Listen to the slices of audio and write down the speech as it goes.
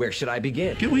Where should I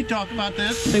begin? Can we talk about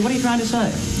this? Say, what are you trying to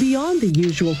say? Beyond the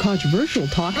usual controversial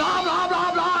talk. Blah, blah,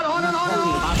 blah, blah, on and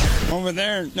on. Over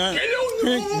there. 1, 2,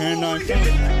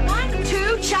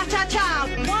 cha-cha-cha.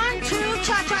 1, 2,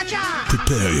 cha-cha-cha.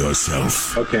 Prepare yourself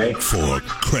for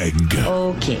Craig.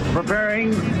 Okay.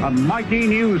 Preparing a mighty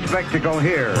new spectacle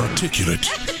here. Articulate,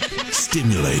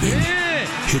 stimulating,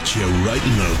 hits you right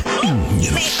in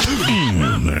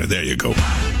the... There you go.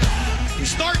 You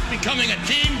start becoming a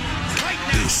team right now.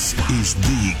 This is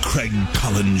the Craig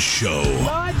Collins Show.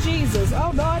 Lord Jesus.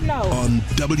 Oh, Lord, no. On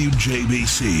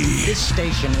WJBC. This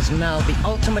station is now the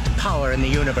ultimate power in the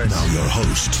universe. Now your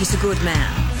host. He's a good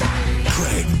man.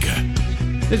 Craig.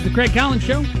 This is the Craig Collins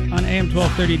Show on AM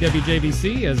 1230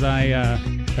 WJBC.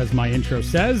 As my intro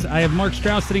says, I have Mark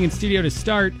Strauss sitting in studio to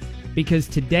start because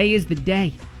today is the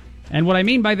day. And what I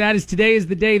mean by that is today is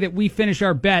the day that we finish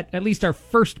our bet, at least our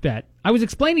first bet. I was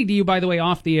explaining to you, by the way,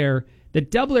 off the air,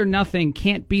 that Double or Nothing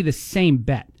can't be the same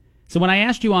bet. So when I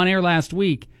asked you on air last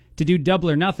week to do Double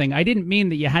or Nothing, I didn't mean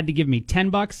that you had to give me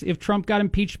 $10 if Trump got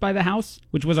impeached by the House,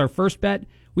 which was our first bet.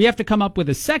 We have to come up with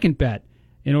a second bet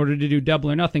in order to do Double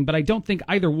or Nothing. But I don't think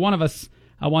either one of us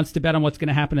wants to bet on what's going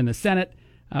to happen in the Senate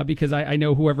because I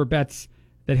know whoever bets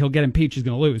that he'll get impeached is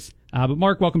going to lose. But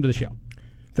Mark, welcome to the show.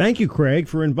 Thank you, Craig,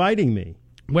 for inviting me.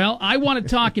 Well, I want to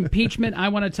talk impeachment. I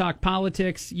want to talk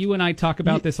politics. You and I talk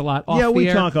about this a lot off the air. Yeah, we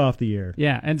talk off the air.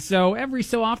 Yeah, and so every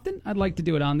so often, I'd like to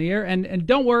do it on the air. And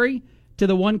don't worry, to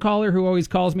the one caller who always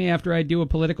calls me after I do a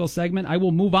political segment, I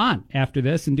will move on after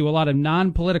this and do a lot of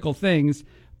non-political things.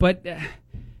 But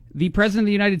the President of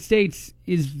the United States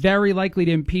is very likely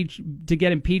to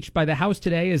get impeached by the House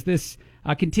today as this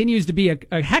continues to be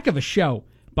a heck of a show,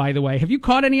 by the way. Have you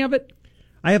caught any of it?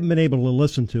 I haven't been able to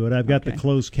listen to it. I've got the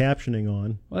closed captioning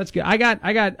on. Well, that's good. I got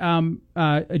a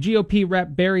GOP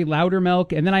rep, Barry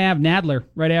Loudermilk, and then I have Nadler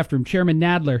right after him, Chairman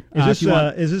Nadler.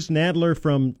 Is this Nadler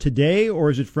from today,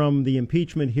 or is it from the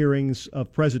impeachment hearings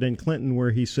of President Clinton where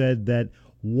he said that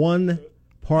one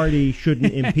party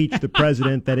shouldn't impeach the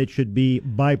president, that it should be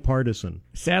bipartisan?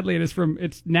 Sadly, it's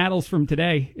Nadler's from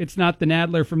today. It's not the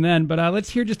Nadler from then. But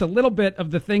let's hear just a little bit of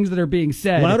the things that are being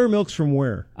said. Loudermilk's from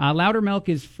where? Loudermilk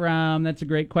is from, that's a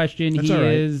great question. That's he all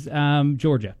right. is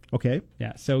Georgia. Okay.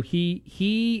 Yeah, so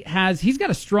he's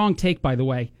got a strong take, by the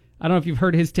way. I don't know if you've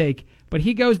heard his take, but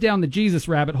he goes down the Jesus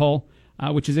rabbit hole,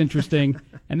 which is interesting.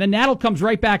 And then Nadler comes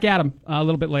right back at him a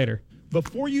little bit later.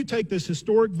 Before you take this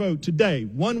historic vote today,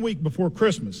 1 week before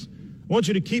Christmas, I want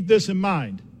you to keep this in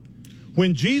mind.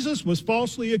 When Jesus was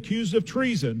falsely accused of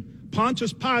treason,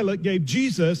 Pontius Pilate gave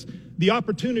Jesus the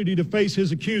opportunity to face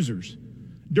his accusers.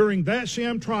 During that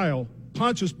sham trial,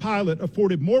 Pontius Pilate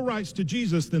afforded more rights to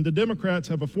Jesus than the Democrats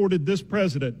have afforded this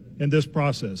president in this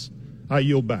process. I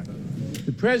yield back.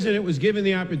 The president was given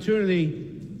the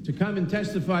opportunity to come and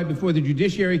testify before the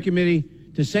Judiciary Committee,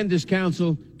 to send his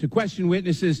counsel, to question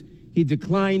witnesses. He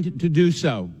declined to do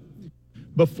so.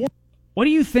 What do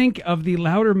you think of the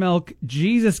Loudermilk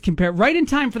Jesus compare? Right in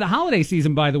time for the holiday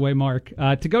season, by the way, Mark,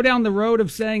 to go down the road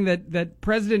of saying that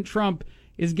President Trump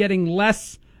is getting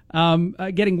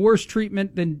getting worse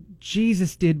treatment than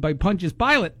Jesus did by Pontius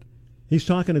Pilate. He's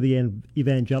talking to the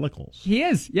evangelicals. He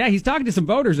is. Yeah, he's talking to some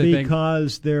voters, I think.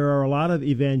 Because there are a lot of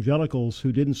evangelicals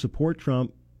who didn't support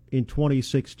Trump in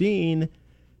 2016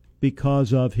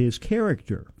 because of his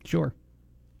character. Sure.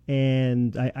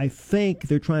 And I think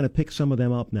they're trying to pick some of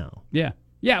them up now. Yeah.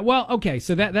 Yeah, well, okay,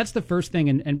 so that's the first thing,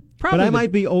 and probably... But I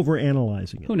might be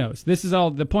overanalyzing it. Who knows? This is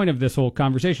all... The point of this whole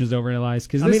conversation is overanalyzed,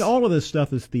 because I mean, all of this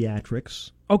stuff is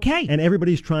theatrics. Okay. And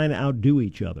everybody's trying to outdo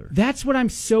each other. That's what I'm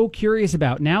so curious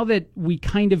about. Now that we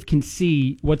kind of can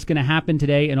see what's going to happen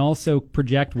today and also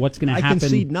project what's going to happen... I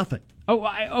concede nothing. Oh,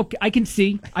 okay, I can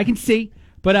see.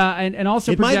 But, and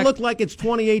also It might look like it's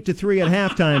 28-3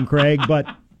 at halftime, Craig, but...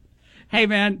 Hey,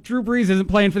 man, Drew Brees isn't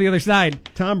playing for the other side.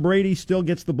 Tom Brady still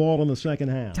gets the ball in the second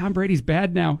half. Tom Brady's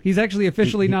bad now. He's actually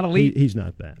officially not elite. He's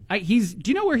not bad. Do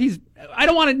you know where he's... I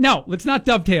don't want to... No, let's not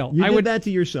dovetail. You did that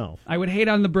to yourself. I would hate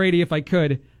on the Brady if I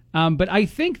could. But I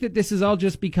think that this has all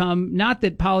just become... Not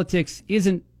that politics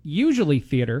isn't usually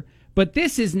theater, but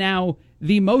this is now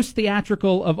the most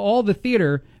theatrical of all the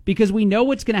theater because we know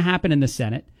what's going to happen in the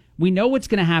Senate. We know what's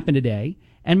going to happen today.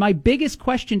 And my biggest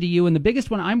question to you, and the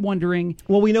biggest one I'm wondering...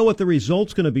 Well, we know what the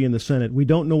result's going to be in the Senate. We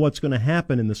don't know what's going to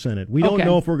happen in the Senate. We don't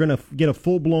know if we're going to get a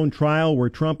full-blown trial where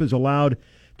Trump is allowed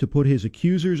to put his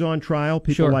accusers on trial,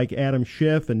 people like Adam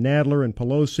Schiff and Nadler and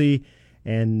Pelosi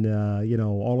and,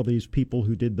 all of these people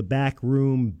who did the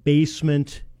backroom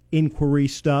basement inquiry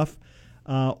stuff.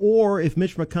 Or if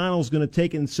Mitch McConnell's going to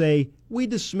take it and say, we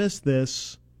dismiss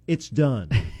this it's done.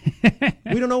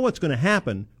 We don't know what's going to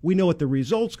happen. We know what the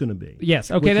result's going to be. Yes,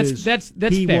 okay, that's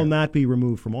he fair. will not be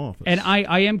removed from office. And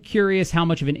I am curious how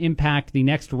much of an impact the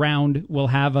next round will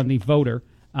have on the voter.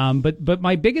 But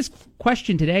my biggest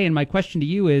question today, and my question to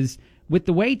you is, with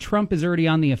the way Trump is already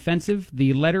on the offensive,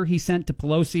 the letter he sent to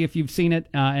Pelosi, if you've seen it,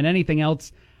 and anything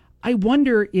else, I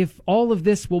wonder if all of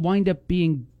this will wind up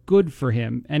being good for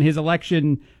him and his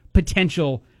election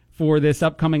potential for this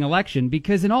upcoming election.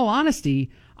 Because in all honesty,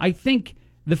 I think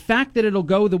the fact that it'll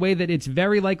go the way that it's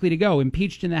very likely to go,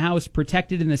 impeached in the House,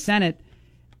 protected in the Senate,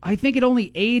 I think it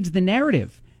only aids the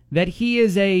narrative that he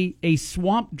is a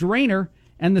swamp drainer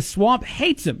and the swamp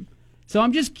hates him. So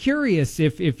I'm just curious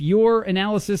if your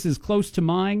analysis is close to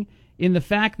mine in the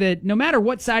fact that no matter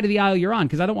what side of the aisle you're on,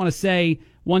 because I don't want to say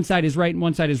one side is right and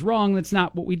one side is wrong. That's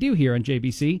not what we do here on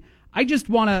JBC. I just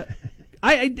want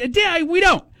to, we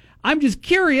don't. I'm just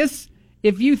curious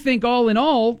if you think all in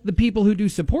all, the people who do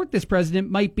support this president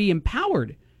might be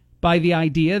empowered by the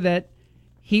idea that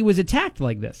he was attacked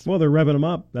like this. Well, they're revving him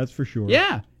up, that's for sure.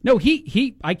 Yeah. No,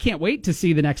 I can't wait to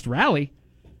see the next rally.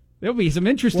 There'll be some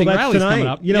interesting rallies tonight. coming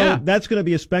up. You know, that's going to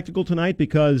be a spectacle tonight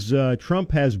because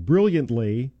Trump has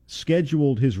brilliantly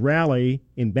scheduled his rally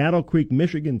in Battle Creek,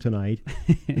 Michigan tonight.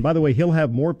 And by the way, he'll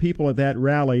have more people at that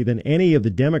rally than any of the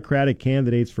Democratic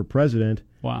candidates for president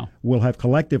will have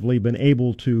collectively been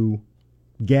able to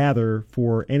gather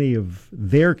for any of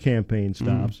their campaign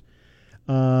stops.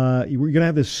 We're going to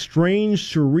have this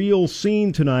strange, surreal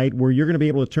scene tonight where you're going to be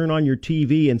able to turn on your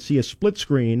TV and see a split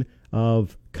screen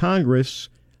of Congress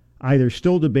either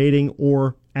still debating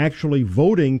or actually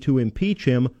voting to impeach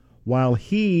him while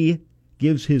he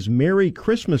gives his Merry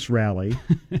Christmas rally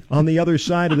on the other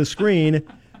side of the screen,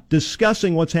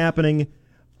 discussing what's happening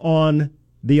on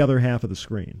the other half of the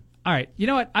screen. All right. You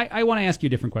know what? I want to ask you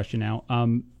a different question now.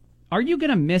 Are you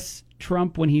going to miss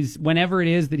Trump whenever it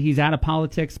is that he's out of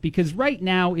politics? Because right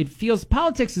now it feels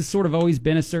politics has sort of always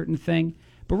been a certain thing.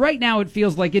 But right now it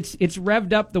feels like it's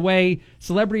revved up the way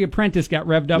Celebrity Apprentice got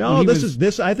revved up. No,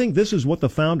 I think this is what the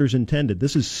founders intended.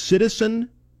 This is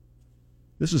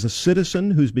a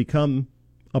citizen who's become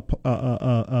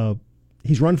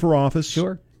he's run for office,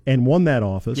 and won that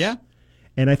office. Yeah.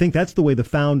 And I think that's the way the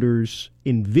founders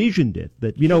envisioned it.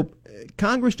 That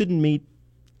Congress didn't meet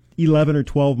 11 or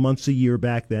 12 months a year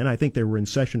back then. I think they were in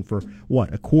session for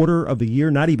a quarter of the year,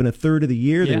 not even a third of the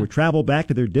year. Yeah. They would travel back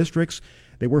to their districts.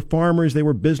 They were farmers. They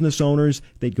were business owners.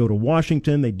 They'd go to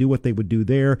Washington. They'd do what they would do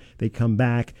there. They'd come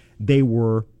back. They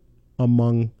were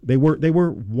one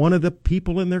of the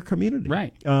people in their community.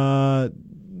 Right.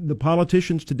 The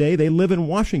politicians today, they live in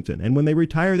Washington. And when they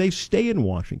retire, they stay in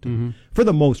Washington for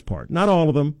the most part. Not all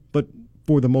of them, but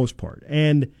for the most part.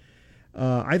 And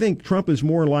I think Trump is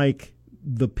more like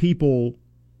the people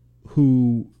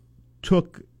who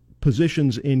took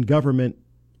positions in government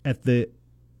at the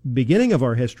beginning of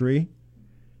our history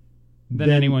than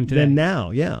anyone today. Than now,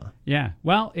 yeah. Yeah.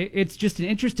 Well, it's just an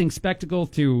interesting spectacle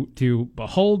to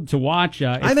behold, to watch.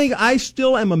 I think I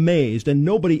still am amazed, and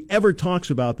nobody ever talks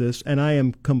about this, and I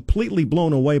am completely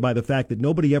blown away by the fact that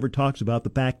nobody ever talks about the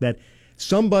fact that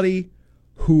somebody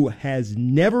who has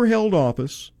never held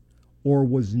office or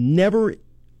was never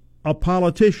a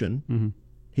politician,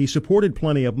 he supported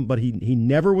plenty of them, but he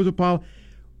never was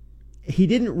he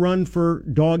didn't run for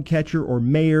dog catcher or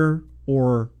mayor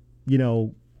or,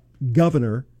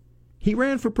 governor. He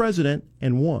ran for president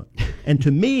and won. And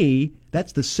to me,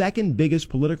 that's the second biggest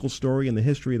political story in the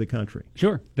history of the country.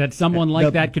 Sure, that someone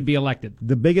like that could be elected.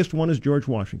 The biggest one is George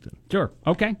Washington. Sure,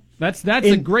 okay. That's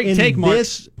a great take, Mark. In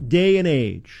this day and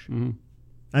age,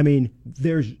 I mean,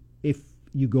 if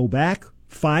you go back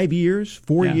 5 years,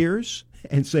 4 years,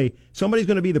 and say somebody's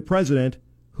going to be the president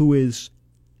who is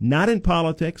not in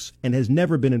politics and has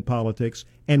never been in politics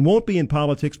and won't be in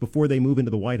politics before they move into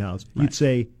the White House, you'd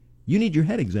say, you need your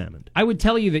head examined. I would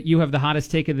tell you that you have the hottest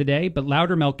take of the day, but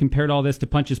Loudermilk compared all this to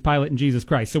Pontius Pilate and Jesus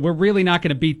Christ. So we're really not going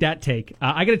to beat that take.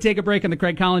 I got to take a break on the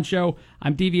Craig Collins Show.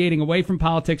 I'm deviating away from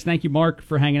politics. Thank you, Mark,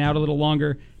 for hanging out a little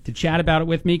longer to chat about it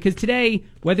with me. Because today,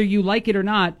 whether you like it or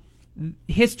not,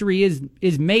 history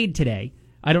is made today.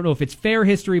 I don't know if it's fair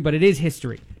history, but it is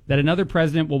history that another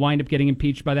president will wind up getting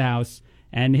impeached by the House.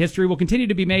 And history will continue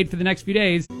to be made for the next few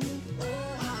days.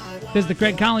 This is the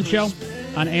Craig Collins Show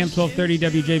on AM 1230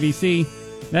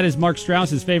 WJBC. That is Mark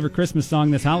Strauss's favorite Christmas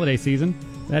song this holiday season.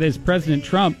 That is President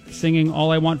Trump singing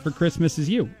All I Want for Christmas Is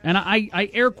You. And I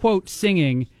air quote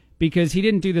singing because he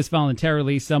didn't do this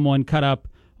voluntarily. Someone cut up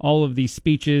all of the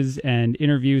speeches and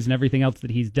interviews and everything else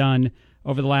that he's done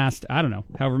over the last, I don't know,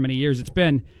 however many years it's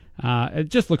been. It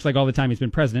just looks like all the time he's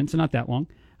been president, so not that long.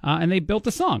 And they built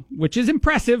a song, which is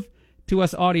impressive to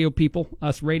us audio people,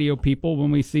 us radio people,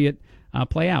 when we see it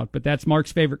play out. But that's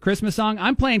Mark's favorite Christmas song.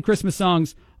 I'm playing Christmas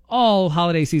songs all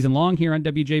holiday season long here on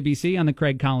WJBC on the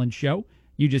Craig Collins Show.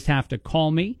 You just have to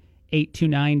call me,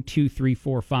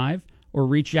 829-2345, or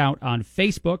reach out on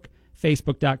Facebook,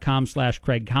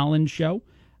 facebook.com/Craig Collins Show,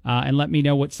 and let me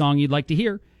know what song you'd like to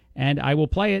hear, and I will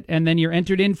play it. And then you're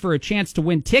entered in for a chance to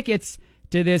win tickets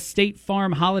to this State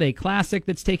Farm Holiday Classic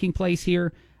that's taking place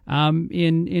here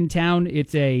in town.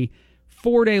 It's a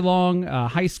 4-day-long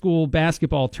high school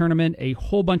basketball tournament. A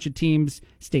whole bunch of teams,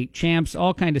 state champs,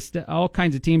 all kinds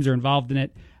of teams are involved in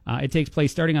it. It takes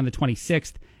place starting on the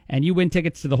 26th, and you win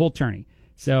tickets to the whole tourney.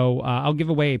 So I'll give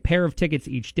away a pair of tickets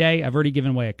each day. I've already given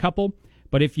away a couple.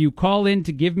 But if you call in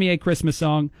to give me a Christmas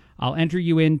song, I'll enter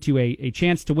you into a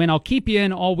chance to win. I'll keep you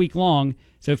in all week long.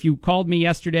 So if you called me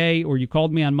yesterday or you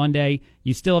called me on Monday,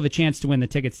 you still have a chance to win the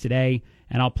tickets today,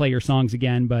 and I'll play your songs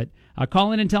again. But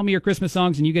call in and tell me your Christmas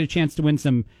songs, and you get a chance to win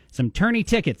some tourney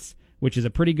tickets, which is a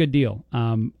pretty good deal.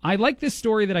 I like this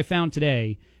story that I found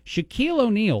today. Shaquille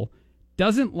O'Neal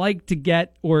doesn't like to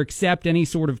get or accept any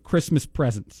sort of Christmas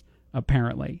presents,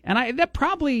 apparently. And that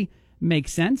probably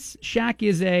makes sense. Shaq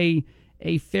is a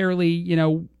fairly,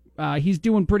 he's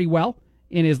doing pretty well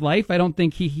in his life. I don't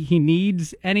think he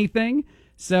needs anything.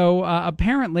 So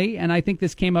apparently, and I think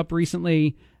this came up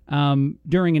recently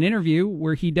during an interview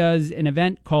where he does an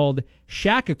event called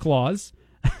Shaq-a-Claus.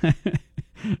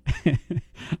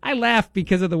 I laugh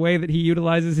because of the way that he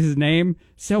utilizes his name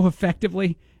so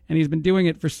effectively, and he's been doing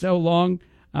it for so long.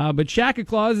 But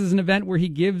Shaq-a-Claus is an event where he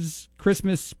gives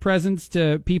Christmas presents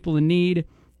to people in need,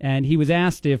 and he was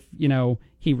asked if,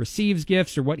 he receives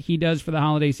gifts or what he does for the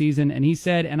holiday season, and he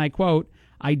said, and I quote,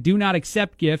 "I do not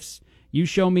accept gifts. You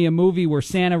show me a movie where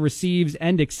Santa receives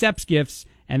and accepts gifts,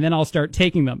 and then I'll start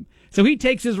taking them." So he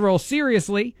takes his role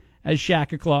seriously as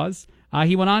Shaq-a-Claus.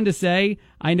 He went on to say,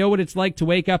 "I know what it's like to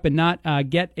wake up and not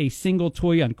get a single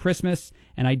toy on Christmas,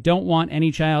 and I don't want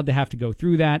any child to have to go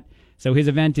through that." So his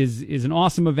event is an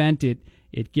awesome event.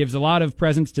 It gives a lot of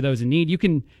presents to those in need. You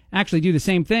can actually do the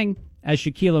same thing as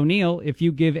Shaquille O'Neal if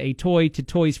you give a toy to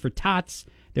Toys for Tots.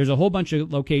 There's a whole bunch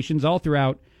of locations all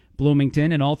throughout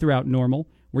Bloomington and all throughout Normal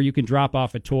where you can drop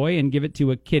off a toy and give it to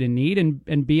a kid in need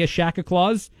and be a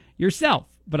Shaq-a-Claus yourself.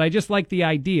 But I just like the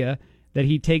idea that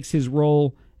he takes his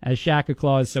role as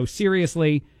Shaq-a-Claus so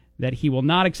seriously that he will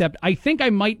not accept. I think I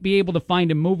might be able to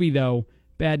find a movie, though,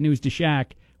 bad news to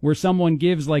Shaq, where someone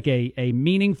gives like a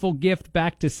meaningful gift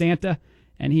back to Santa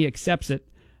and he accepts it.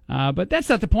 But that's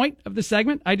not the point of the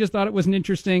segment. I just thought it was an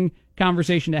interesting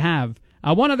conversation to have.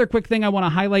 One other quick thing I want to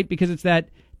highlight, because it's that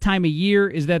time of year,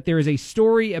 is that there is a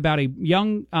story about a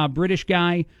young British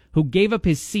guy who gave up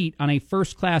his seat on a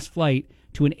first-class flight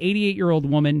to an 88-year-old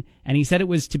woman, and he said it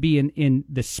was to be in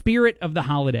the spirit of the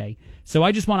holiday. So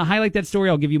I just want to highlight that story.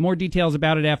 I'll give you more details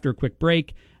about it after a quick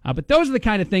break. But those are the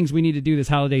kind of things we need to do this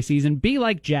holiday season. Be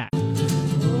like Jack.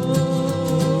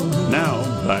 Now,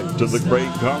 back to the Craig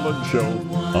Collins Show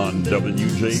on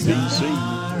WJBC.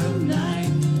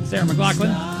 Sarah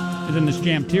McLachlan is in this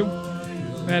jam, too.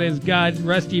 That is God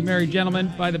Rest Ye Merry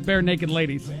Gentlemen by the Bare Naked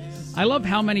Ladies. I love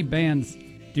how many bands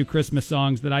do Christmas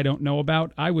songs that I don't know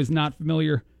about. I was not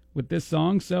familiar with this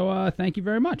song, so thank you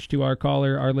very much to our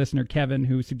caller, our listener, Kevin,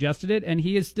 who suggested it, and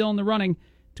he is still in the running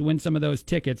to win some of those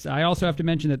tickets. I also have to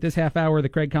mention that this half hour of the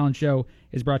Craig Collins Show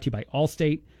is brought to you by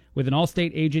Allstate. With an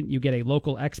Allstate agent, you get a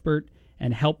local expert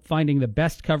and help finding the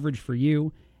best coverage for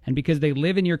you. And because they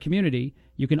live in your community,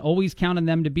 you can always count on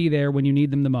them to be there when you need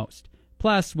them the most.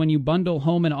 Plus, when you bundle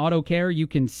home and auto care, you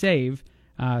can save.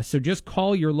 So just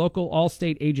call your local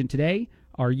Allstate agent today.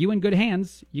 Are you in good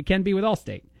hands? You can be with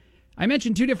Allstate. I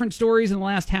mentioned two different stories in the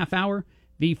last half hour.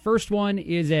 The first one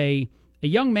is a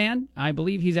young man. I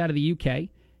believe he's out of the UK.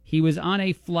 He was on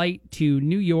a flight to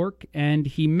New York, and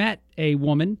he met a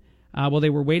woman while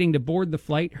they were waiting to board the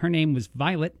flight. Her name was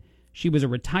Violet. She was a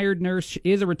retired nurse,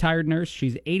 is a retired nurse.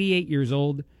 She's 88 years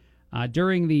old.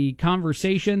 During the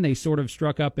conversation, they sort of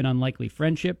struck up an unlikely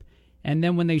friendship. And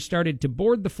then when they started to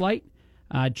board the flight,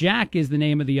 Jack is the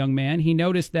name of the young man. He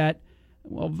noticed that,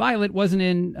 Violet wasn't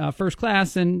in first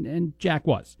class and Jack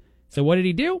was. So what did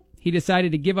he do? He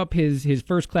decided to give up his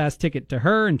first class ticket to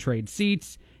her and trade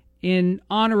seats in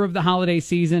honor of the holiday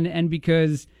season, and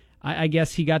because I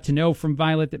guess he got to know from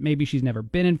Violet that maybe she's never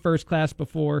been in first class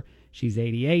before. She's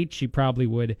 88. She probably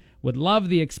would love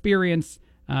the experience.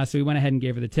 So he went ahead and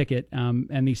gave her the ticket.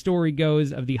 And the story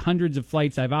goes, of the hundreds of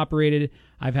flights I've operated,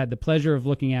 I've had the pleasure of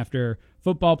looking after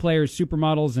football players,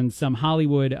 supermodels, and some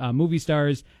Hollywood movie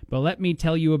stars. But let me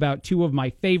tell you about two of my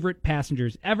favorite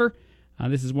passengers ever.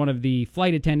 This is one of the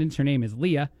flight attendants. Her name is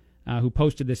Leah, who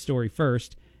posted this story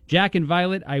first. Jack and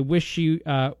Violet, I wish she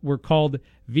were called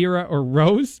Vera or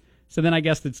Rose. So then I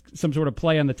guess that's some sort of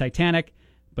play on the Titanic.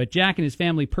 But Jack and his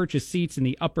family purchased seats in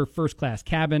the upper first-class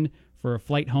cabin for a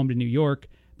flight home to New York.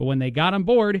 But when they got on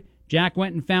board, Jack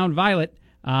went and found Violet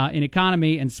in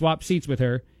economy and swapped seats with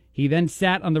her. He then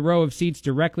sat on the row of seats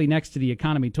directly next to the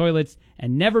economy toilets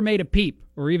and never made a peep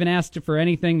or even asked for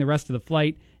anything the rest of the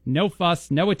flight. No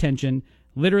fuss, no attention.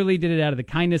 Literally did it out of the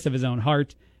kindness of his own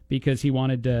heart because he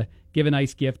wanted to give a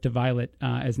nice gift to Violet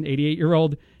as an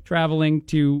 88-year-old traveling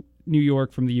to New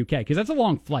York from the UK, because that's a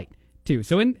long flight, too.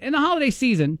 So in the holiday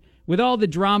season, with all the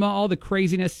drama, all the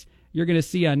craziness you're going to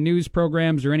see on news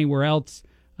programs or anywhere else,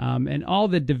 and all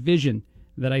the division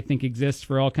that I think exists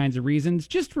for all kinds of reasons,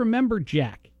 just remember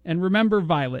Jack and remember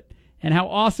Violet and how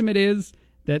awesome it is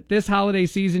that this holiday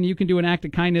season you can do an act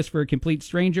of kindness for a complete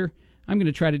stranger. I'm going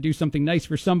to try to do something nice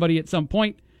for somebody at some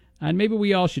point, and maybe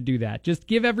we all should do that. Just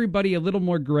give everybody a little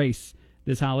more grace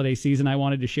this holiday season. I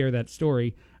wanted to share that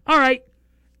story. All right,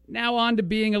 now on to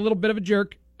being a little bit of a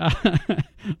jerk. I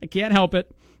can't help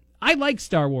it. I like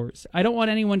Star Wars. I don't want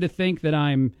anyone to think that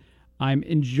I'm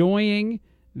enjoying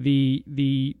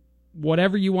the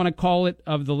whatever you want to call it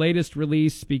of the latest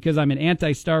release because I'm an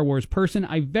anti-Star Wars person.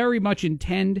 I very much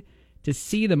intend to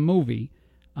see the movie,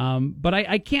 but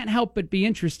I can't help but be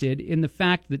interested in the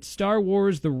fact that Star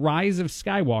Wars The Rise of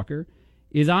Skywalker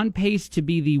is on pace to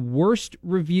be the worst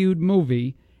reviewed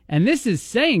movie, and this is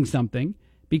saying something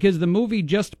because the movie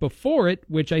just before it,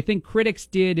 which I think critics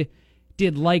did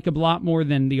like a lot more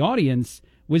than the audience,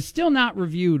 was still not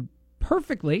reviewed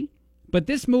perfectly, but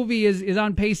this movie is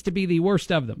on pace to be the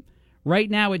worst of them.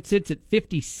 Right now it sits at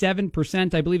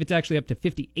 57%. I believe it's actually up to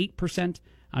 58%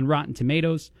 on Rotten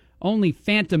Tomatoes. Only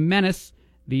Phantom Menace,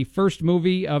 the first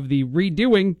movie of the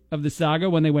redoing of the saga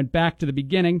when they went back to the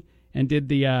beginning and did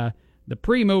the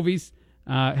pre-movies,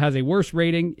 has a worse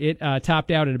rating. It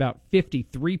topped out at about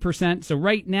 53%. So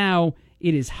right now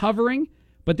it is hovering,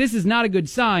 but this is not a good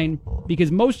sign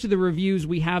because most of the reviews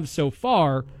we have so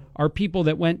far are people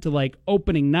that went to like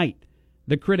opening night,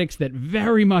 the critics that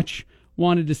very much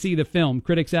wanted to see the film,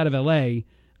 critics out of L.A.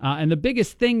 And the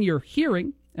biggest thing you're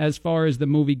hearing as far as the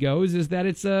movie goes is that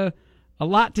it's a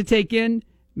lot to take in.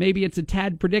 Maybe it's a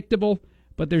tad predictable,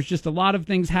 but there's just a lot of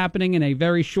things happening in a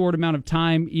very short amount of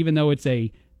time, even though it's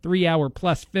a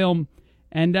 3-hour-plus film.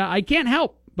 And I can't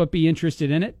help but be interested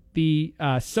in it. The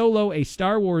Solo, A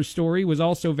Star Wars Story, was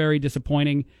also very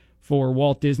disappointing for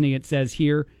Walt Disney, it says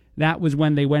here. That was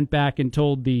when they went back and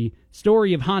told the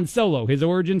story of Han Solo, his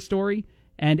origin story.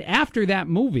 And after that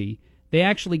movie, they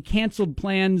actually canceled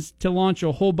plans to launch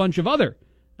a whole bunch of other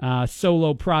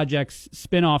solo projects,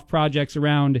 spin-off projects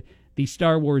around the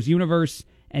Star Wars universe.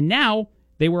 And now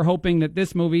they were hoping that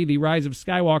this movie, The Rise of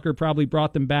Skywalker, probably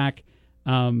brought them back,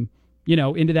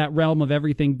 into that realm of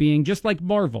everything being just like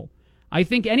Marvel. I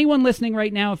think anyone listening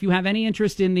right now, if you have any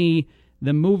interest in the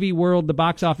movie world, the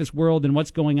box office world, and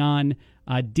what's going on,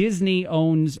 Disney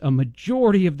owns a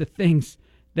majority of the things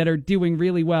that are doing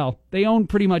really well. They own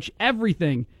pretty much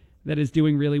everything that is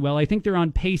doing really well. I think they're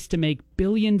on pace to make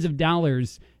billions of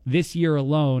dollars this year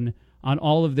alone on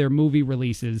all of their movie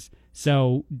releases.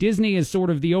 So Disney is sort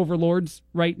of the overlords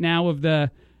right now of the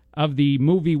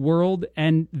movie world,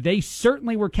 and they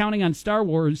certainly were counting on Star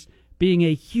Wars being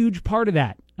a huge part of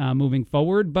that moving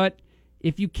forward. But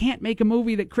if you can't make a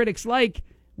movie that critics like,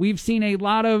 we've seen a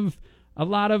lot of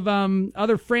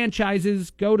other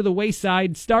franchises go to the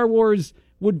wayside. Star Wars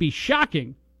would be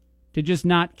shocking to just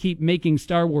not keep making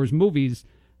Star Wars movies.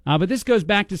 But this goes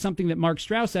back to something that Mark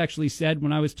Strauss actually said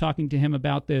when I was talking to him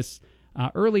about this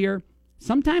earlier.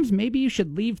 Sometimes maybe you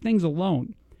should leave things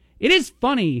alone. It is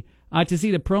funny to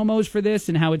see the promos for this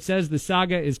and how it says the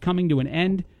saga is coming to an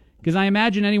end, because I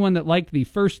imagine anyone that liked the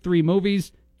first 3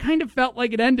 movies kind of felt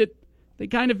like it ended. They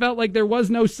kind of felt like there was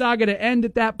no saga to end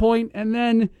at that point, and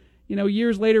then,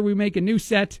 years later we make a new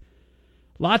set.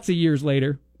 Lots of years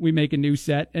later, we make a new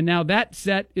set, and now that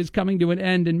set is coming to an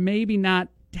end, and maybe not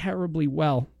terribly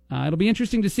well. It'll be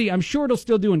interesting to see. I'm sure it'll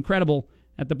still do incredible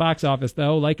at the box office,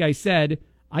 though. Like I said,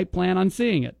 I plan on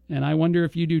seeing it, and I wonder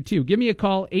if you do too. Give me a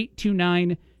call,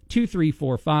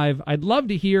 829-2345. I'd love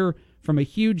to hear from a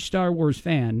huge Star Wars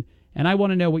fan, and I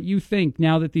want to know what you think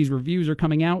now that these reviews are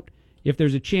coming out. If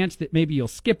there's a chance that maybe you'll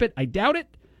skip it, I doubt it,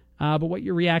 but what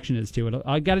your reaction is to it.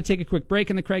 I've got to take a quick break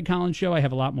in the Craig Collins Show. I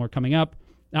have a lot more coming up.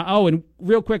 And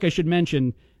real quick, I should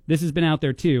mention, this has been out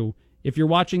there too. If you're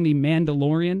watching The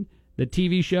Mandalorian, the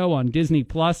TV show on Disney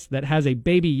Plus that has a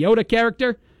Baby Yoda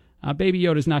character, Baby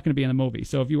Yoda's not going to be in the movie.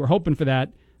 So if you were hoping for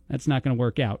that, that's not going to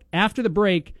work out. After the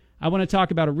break, I want to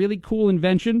talk about a really cool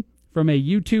invention from a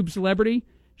YouTube celebrity.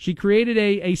 She created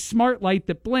a smart light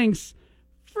that blinks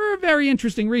for a very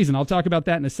interesting reason. I'll talk about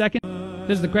that in a second.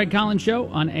 This is the Craig Collins Show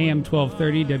on AM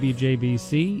 1230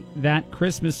 WJBC. That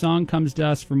Christmas song comes to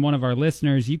us from one of our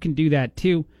listeners. You can do that,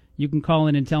 too. You can call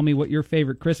in and tell me what your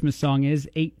favorite Christmas song is,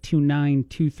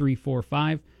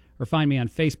 829-2345, or find me on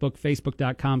Facebook,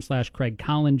 facebook.com/Craig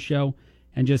Collins Show,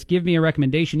 and just give me a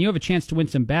recommendation. You have a chance to win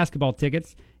some basketball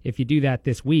tickets if you do that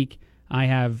this week. I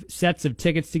have sets of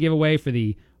tickets to give away for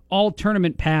the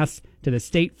all-tournament pass to the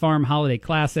State Farm Holiday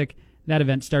Classic. That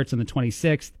event starts on the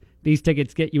 26th. These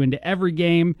tickets get you into every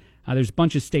game. There's a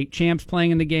bunch of state champs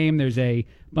playing in the game. There's a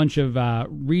bunch of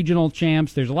regional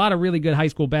champs. There's a lot of really good high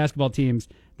school basketball teams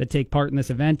that take part in this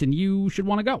event, and you should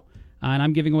want to go. And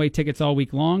I'm giving away tickets all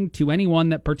week long to anyone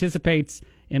that participates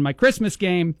in my Christmas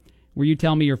game, where you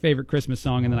tell me your favorite Christmas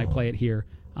song, and then I play it here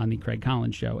on the Craig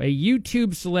Collins Show. A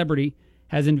YouTube celebrity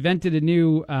has invented a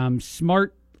new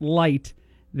smart light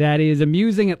that is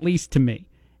amusing, at least to me.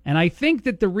 And I think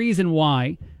that the reason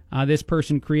why this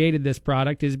person created this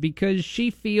product is because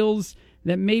she feels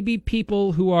that maybe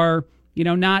people who are,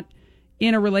 not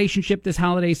in a relationship this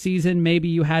holiday season, maybe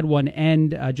you had one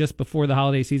end just before the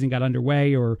holiday season got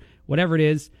underway or whatever it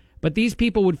is, but these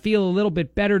people would feel a little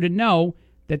bit better to know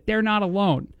that they're not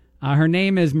alone. Her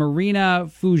name is Marina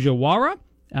Fujiwara.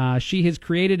 She has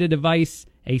created a device,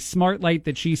 a smart light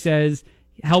that she says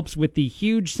helps with the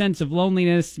huge sense of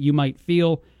loneliness you might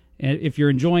feel if you're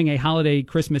enjoying a holiday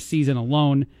Christmas season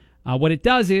alone. What it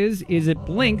does is it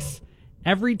blinks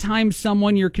every time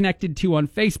someone you're connected to on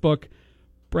Facebook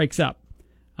breaks up.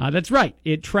 That's right.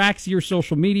 It tracks your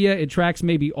social media. It tracks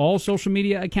maybe all social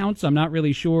media accounts. I'm not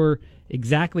really sure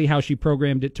exactly how she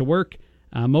programmed it to work,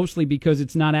 mostly because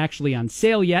it's not actually on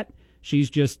sale yet. She's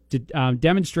just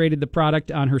demonstrated the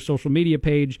product on her social media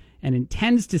page and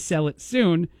intends to sell it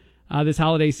soon this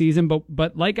holiday season.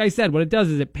 But like I said, what it does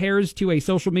is it pairs to a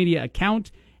social media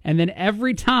account, and then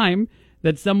every time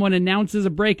that someone announces a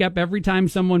breakup, every time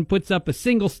someone puts up a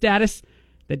single status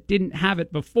that didn't have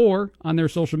it before on their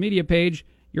social media page,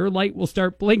 your light will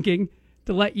start blinking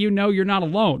to let you know you're not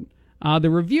alone. The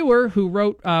reviewer who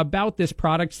wrote about this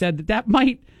product said that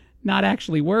might not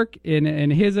actually work.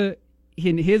 In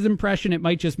his impression, it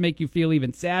might just make you feel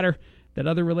even sadder that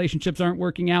other relationships aren't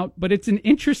working out. But it's an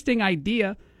interesting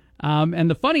idea. And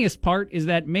the funniest part is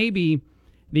that maybe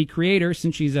the creator,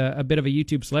 since she's a bit of a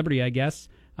YouTube celebrity, I guess,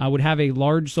 would have a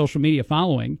large social media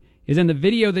following, is in the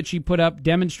video that she put up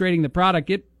demonstrating the product,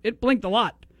 it blinked a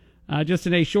lot, just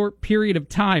in a short period of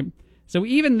time. So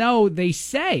even though they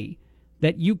say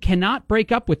that you cannot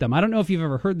break up with them, I don't know if you've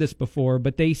ever heard this before,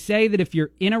 but they say that if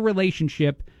you're in a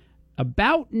relationship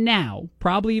about now,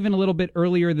 probably even a little bit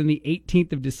earlier than the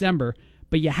 18th of December,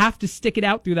 but you have to stick it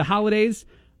out through the holidays,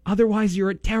 otherwise you're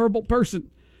a terrible person.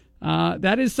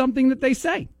 That is something that they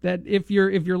say, that if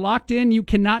you're locked in, you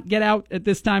cannot get out at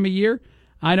this time of year.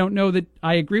 I don't know that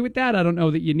I agree with that. I don't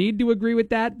know that you need to agree with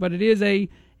that, but it is a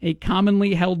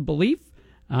commonly held belief.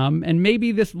 And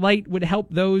maybe this light would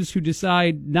help those who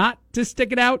decide not to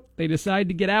stick it out. They decide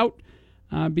to get out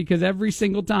because every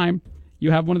single time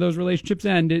you have one of those relationships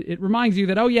end, it reminds you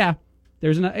that, oh yeah,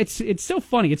 it's so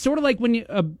funny. It's sort of like when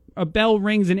a bell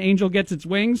rings and angel gets its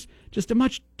wings, just a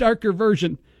much darker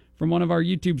version from one of our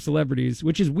YouTube celebrities,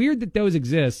 which is weird that those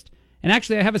exist. And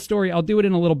actually, I have a story. I'll do it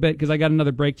in a little bit because I got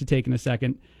another break to take in a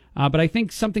second. But I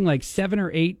think something like 7 or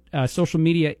 8 social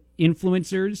media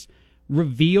influencers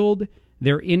revealed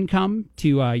their income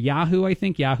to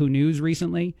Yahoo News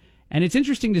recently. And it's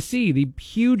interesting to see the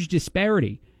huge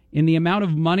disparity in the amount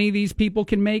of money these people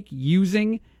can make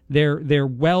using their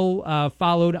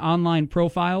well-followed online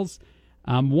profiles.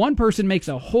 One person makes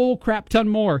a whole crap ton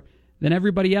more than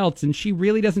everybody else, and she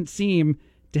really doesn't seem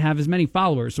to have as many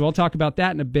followers. So I'll talk about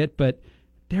that in a bit, but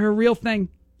they're a real thing.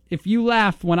 If you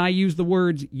laugh when I use the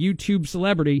words YouTube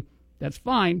celebrity, that's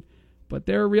fine, but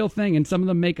they're a real thing, and some of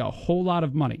them make a whole lot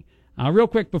of money. Real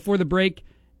quick before the break,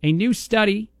 a new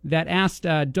study that asked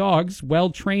dogs,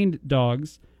 well-trained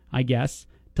dogs, I guess,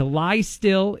 to lie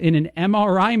still in an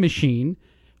MRI machine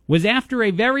was after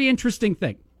a very interesting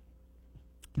thing.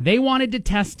 They wanted to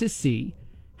test to see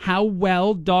how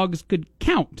well dogs could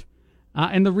count.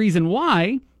 And the reason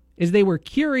why is they were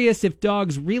curious if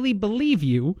dogs really believe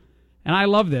you, and I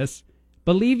love this,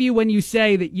 believe you when you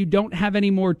say that you don't have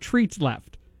any more treats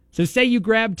left. So say you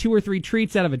grab 2 or 3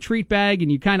 treats out of a treat bag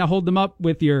and you kind of hold them up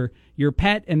with your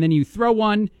pet, and then you throw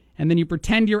one and then you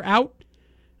pretend you're out.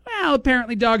 Well,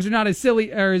 apparently dogs are not as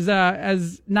silly or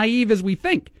as naive as we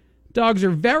think. Dogs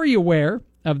are very aware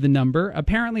of the number.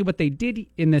 Apparently what they did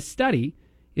in this study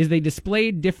is they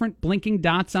displayed different blinking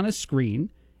dots on a screen,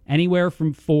 anywhere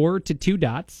from 4 to 2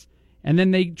 dots, and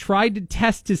then they tried to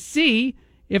test to see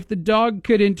if the dog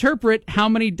could interpret how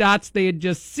many dots they had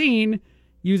just seen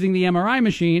using the MRI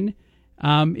machine.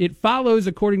 It follows,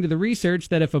 according to the research,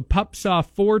 that if a pup saw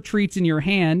 4 treats in your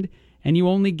hand and you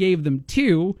only gave them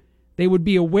 2, they would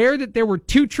be aware that there were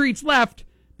 2 treats left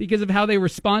because of how they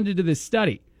responded to this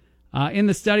study. In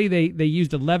the study, they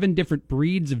used 11 different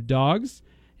breeds of dogs,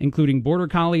 including Border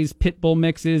Collies, Pit Bull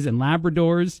mixes, and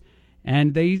Labradors,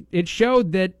 and it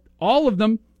showed that all of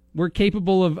them were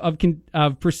capable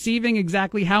of perceiving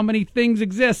exactly how many things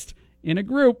exist in a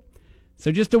group.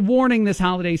 So just a warning this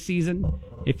holiday season,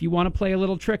 if you want to play a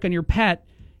little trick on your pet,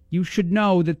 you should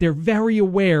know that they're very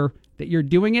aware that you're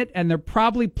doing it, and they're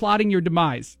probably plotting your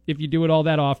demise if you do it all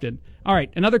that often. All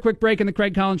right, another quick break in the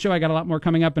Craig Collins Show. I got a lot more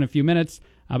coming up in a few minutes,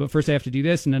 but first I have to do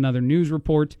this and another news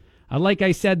report. Like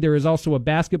I said, there is also a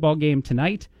basketball game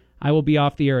tonight. I will be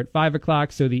off the air at 5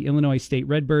 o'clock so the Illinois State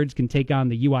Redbirds can take on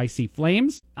the UIC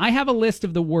Flames. I have a list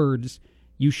of the words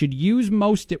you should use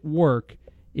most at work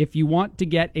if you want to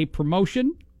get a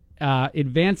promotion,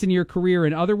 advance in your career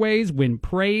in other ways, win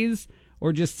praise,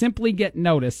 or just simply get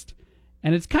noticed.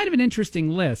 And it's kind of an interesting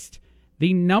list.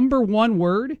 The number one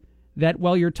word that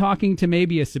while you're talking to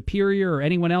maybe a superior or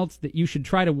anyone else that you should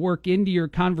try to work into your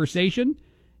conversation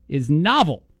is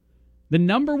novel. The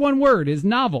number one word is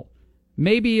novel.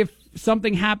 Maybe if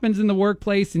something happens in the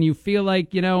workplace and you feel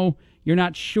like, you're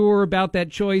not sure about that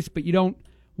choice, but you don't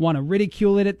want to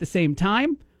ridicule it at the same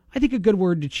time, I think a good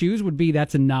word to choose would be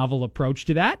that's a novel approach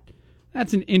to that.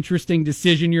 That's an interesting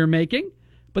decision you're making.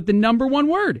 But the number one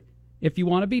word, if you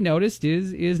want to be noticed,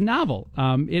 is novel.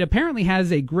 It apparently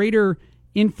has a greater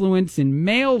influence in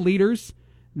male leaders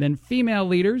than female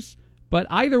leaders, but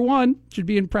either one should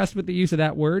be impressed with the use of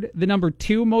that word. The number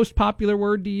 2 most popular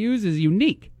word to use is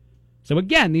unique. So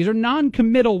again, these are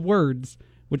non-committal words,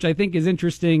 which I think is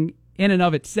interesting in and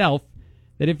of itself,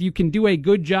 that if you can do a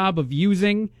good job of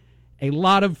using a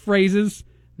lot of phrases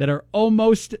that are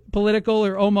almost political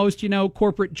or almost,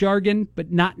 corporate jargon,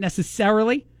 but not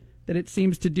necessarily, that it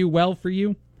seems to do well for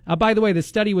you. By the way, the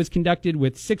study was conducted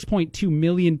with 6.2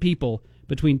 million people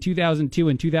between 2002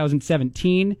 and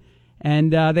 2017,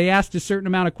 and they asked a certain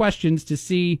amount of questions to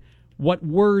see what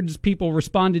words people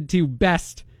responded to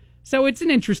best. So it's an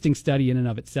interesting study in and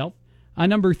of itself.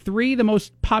 Number 3, the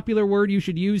most popular word you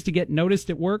should use to get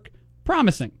noticed at work,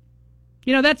 promising.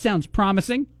 That sounds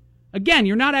promising. Again,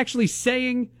 you're not actually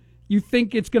saying you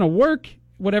think it's going to work,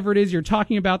 whatever it is you're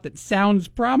talking about that sounds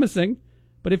promising.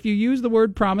 But if you use the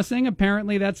word promising,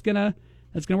 apparently that's gonna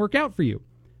work out for you.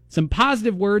 Some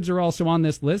positive words are also on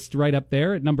this list, right up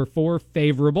there at number 4,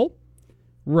 favorable,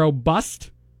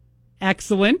 robust,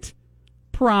 excellent,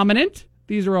 prominent.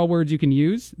 These are all words you can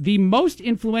use. The most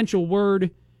influential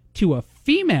word to a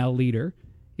female leader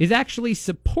is actually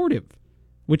supportive,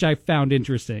 which I found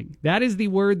interesting. That is the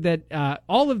word that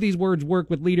all of these words work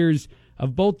with leaders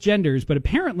of both genders, but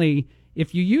apparently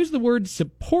if you use the word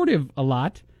supportive a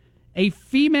lot, a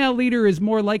female leader is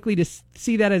more likely to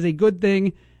see that as a good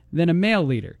thing than a male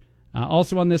leader.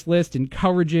 Also on this list,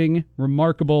 encouraging,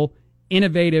 remarkable,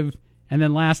 innovative, and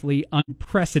then lastly,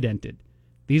 unprecedented.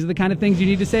 These are the kind of things you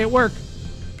need to say at work.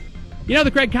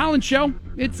 The Craig Collins Show,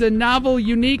 it's a novel,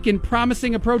 unique, and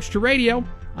promising approach to radio.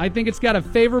 I think it's got a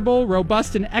favorable,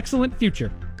 robust, and excellent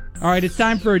future. All right, it's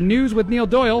time for News with Neil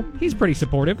Doyle. He's pretty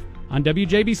supportive on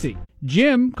WJBC.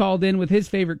 Jim called in with his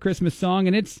favorite Christmas song,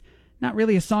 and it's not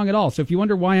really a song at all. So if you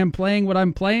wonder why I'm playing what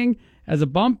I'm playing as a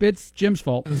bump, it's Jim's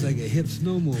fault. It was like a hip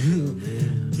snowmobile,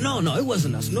 man. No, it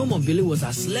wasn't a snowmobile. It was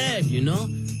a sled,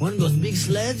 One of those big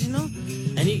sleds,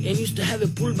 And he used to have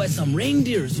it pulled by some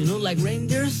reindeers, like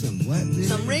reindeers. Some what? Man?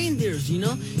 Some reindeers, He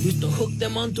used to hook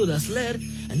them onto the sled,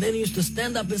 and then he used to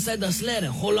stand up inside the sled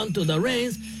and hold onto the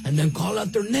reins, and then call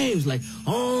out their names like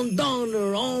on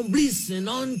Donner, on Blitzen,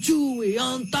 on Chewy,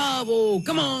 on Tavo.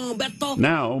 Come on, Beto.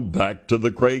 Now back to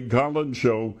the Craig Collins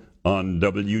Show on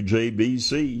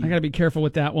WJBC. I got to be careful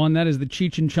with that one. That is the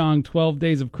Cheech and Chong 12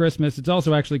 Days of Christmas. It's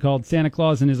also actually called Santa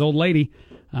Claus and His Old Lady.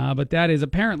 But that is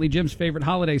apparently Jim's favorite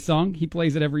holiday song. He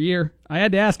plays it every year. I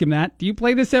had to ask him that. Do you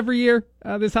play this every year,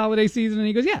 this holiday season? And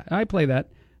he goes, yeah, I play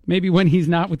that. Maybe when he's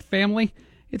not with family.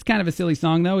 It's kind of a silly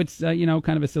song, though. It's, kind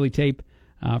of a silly tape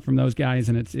from those guys.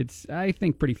 And it's I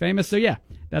think, pretty famous. So, yeah,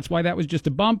 that's why that was just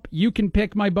a bump. You can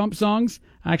pick my bump songs.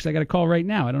 Actually, I got a call right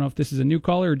now. I don't know if this is a new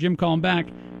caller or Jim calling back.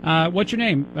 What's your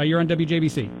name? You're on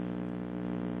WJBC.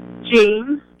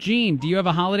 Jean. Jean, do you have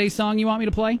a holiday song you want me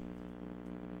to play?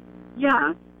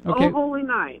 Yeah. Okay. Oh, Holy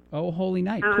Night. Oh, Holy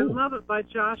Night. And cool. I love it by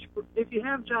Josh. If you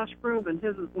have Josh Groban,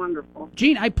 his is wonderful.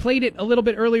 Gene, I played it a little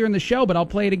bit earlier in the show, but I'll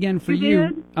play it again for you.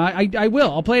 Did? I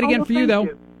will. I'll play it again for you, though.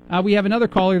 We have another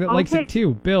caller that likes it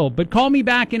too, Bill. But call me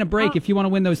back in a break if you want to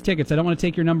win those tickets. I don't want to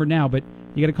take your number now, but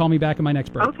you got to call me back in my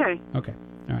next break. Okay. Okay.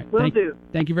 All right. Will do.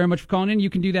 Thank you very much for calling in. You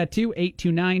can do that too,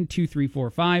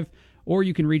 829-2345, or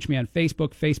you can reach me on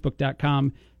Facebook,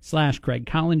 facebook.com/Craig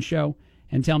Collins Show,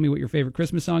 and tell me what your favorite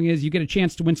Christmas song is. You get a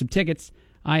chance to win some tickets.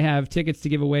 I have tickets to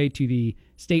give away to the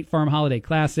State Farm Holiday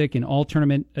Classic and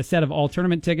a set of all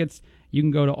tournament tickets. You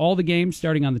can go to all the games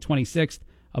starting on the 26th.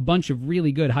 A bunch of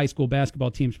really good high school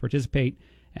basketball teams participate.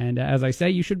 And as I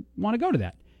say, you should want to go to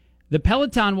that. The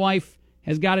Peloton wife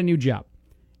has got a new job.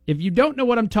 If you don't know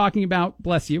what I'm talking about,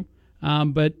 bless you.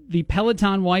 But the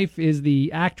Peloton wife is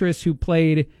the actress who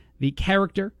played the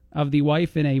character of the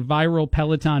wife in a viral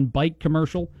Peloton bike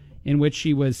commercial in which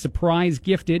she was surprise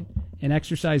gifted an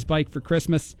exercise bike for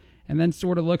Christmas, and then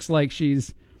sort of looks like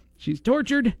she's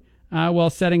tortured while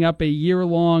setting up a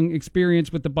year-long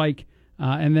experience with the bike,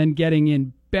 and then getting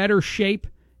in better shape,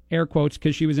 air quotes,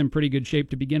 because she was in pretty good shape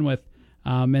to begin with.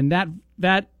 And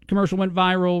that commercial went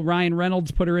viral. Ryan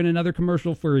Reynolds put her in another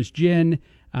commercial for his gin.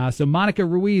 So Monica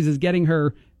Ruiz is getting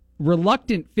her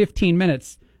reluctant 15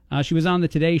 minutes. She was on the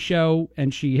Today Show,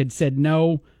 and she had said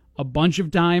no a bunch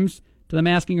of times to them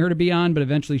asking her to be on, but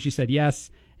eventually she said yes.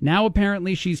 Now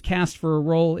apparently she's cast for a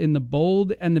role in The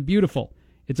Bold and the Beautiful.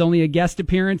 It's only a guest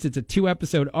appearance. It's a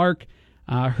 2-episode arc.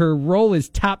 Her role is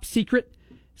top secret.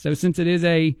 So since it is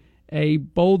a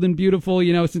Bold and Beautiful,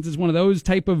 since it's one of those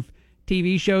type of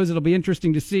TV shows, it'll be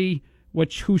interesting to see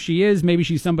who she is. Maybe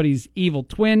she's somebody's evil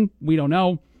twin. We don't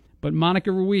know. But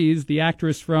Monica Ruiz, the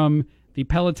actress from the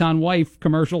Peloton wife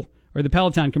commercial, or the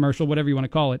Peloton commercial, whatever you want to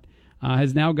call it,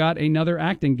 has now got another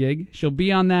acting gig. She'll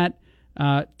be on that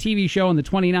TV show on the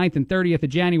 29th and 30th of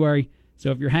January.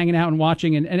 So if you're hanging out and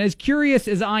watching, and as curious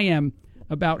as I am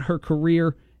about her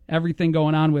career, everything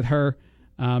going on with her,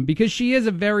 because she is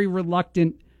a very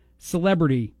reluctant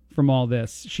celebrity from all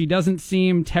this. She doesn't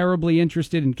seem terribly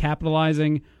interested in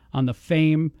capitalizing on the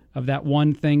fame of that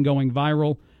one thing going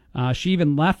viral. She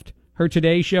even left her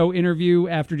Today Show interview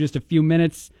after just a few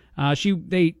minutes. She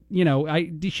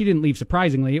didn't leave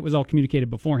surprisingly. It was all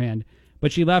communicated beforehand.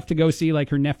 But she left to go see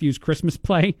her nephew's Christmas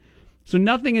play. So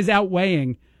nothing is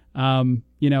outweighing,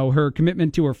 her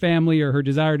commitment to her family or her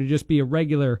desire to just be a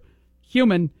regular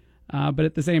human. But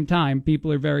at the same time,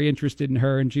 people are very interested in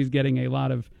her, and she's getting a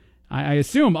lot of, I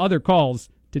assume, other calls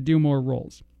to do more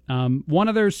roles. One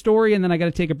other story, and then I got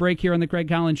to take a break here on the Craig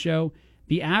Collins Show.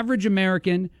 The average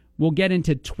American will get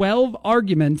into 12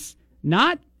 arguments,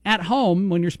 not at home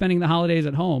when you're spending the holidays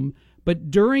at home,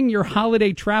 but during your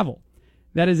holiday travel.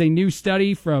 That is a new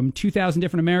study from 2,000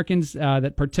 different Americans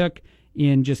that partook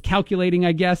in just calculating,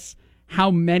 I guess,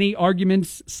 how many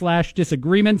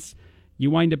arguments/disagreements you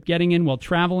wind up getting in while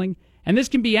traveling. And this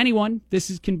can be anyone.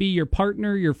 Can be your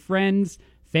partner, your friends,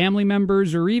 family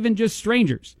members, or even just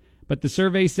strangers. But the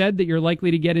survey said that you're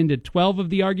likely to get into 12 of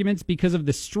the arguments because of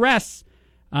the stress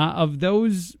of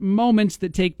those moments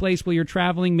that take place while you're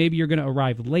traveling. Maybe you're going to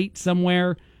arrive late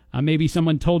somewhere. Maybe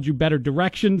someone told you better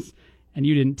directions and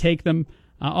you didn't take them.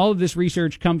 All of this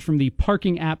research comes from the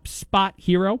parking app Spot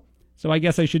Hero. So I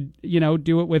guess I should,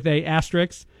 do it with a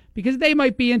asterisk, because they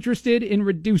might be interested in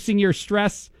reducing your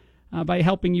stress by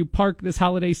helping you park this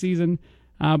holiday season.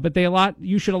 But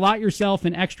you should allot yourself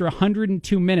an extra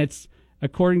 102 minutes,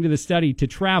 according to the study, to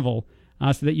travel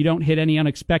so that you don't hit any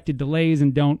unexpected delays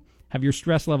and don't have your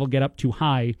stress level get up too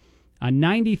high.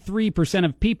 93%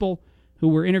 of people who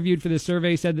were interviewed for this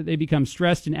survey said that they become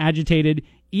stressed and agitated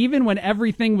even when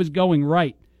everything was going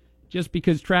right, just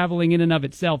because traveling in and of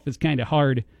itself is kind of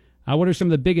hard. What are some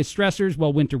of the biggest stressors?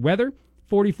 Well, winter weather.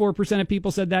 44% of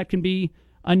people said that can be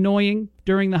annoying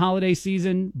during the holiday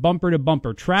season.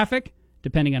 Bumper-to-bumper traffic,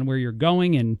 depending on where you're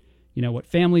going and what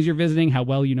families you're visiting, how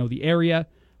well you know the area,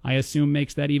 I assume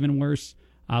makes that even worse.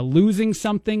 Losing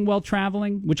something while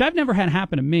traveling, which I've never had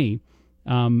happen to me,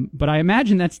 but I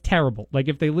imagine that's terrible.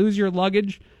 If they lose your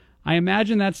luggage, I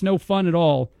imagine that's no fun at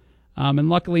all. And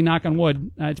luckily, knock on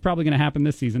wood, it's probably going to happen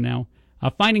this season now.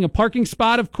 Finding a parking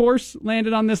spot, of course,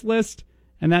 landed on this list,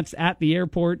 and that's at the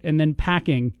airport, and then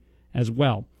packing as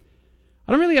well.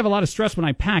 I don't really have a lot of stress when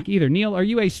I pack either. Neil, are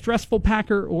you a stressful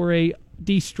packer or a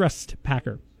de-stressed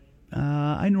packer?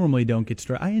 I normally don't get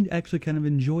stressed. I actually kind of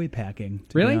enjoy packing,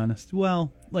 to be honest.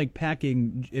 Well,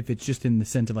 packing, if it's just in the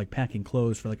sense of packing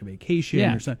clothes for a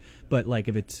vacation or something. But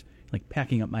if it's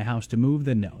packing up my house to move,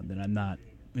 then no, then I'm not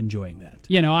enjoying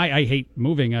that. I hate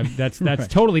moving. That's right.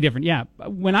 Totally different. Yeah.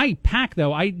 When I pack,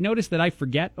 though, I notice that I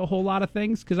forget a whole lot of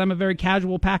things because I'm a very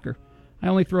casual packer. I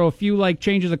only throw a few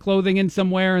changes of clothing in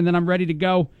somewhere, and then I'm ready to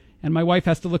go. And my wife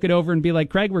has to look it over and be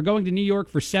like, Craig, we're going to New York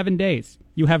for 7 days.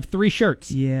 You have 3 shirts.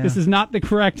 Yeah. This is not the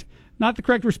correct not the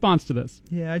correct response to this.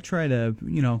 Yeah, I try to,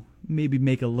 maybe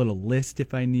make a little list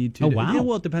if I need to. Oh, wow. Yeah,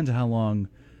 well, it depends on how long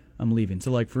I'm leaving.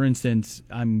 So, like, for instance,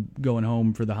 I'm going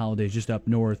home for the holidays just up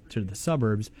north to the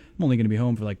suburbs. I'm only going to be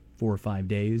home for like 4 or 5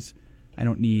 days. I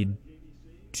don't need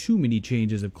too many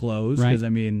changes of clothes because,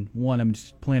 one, I'm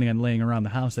just planning on laying around the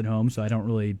house at home, so I don't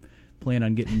really plan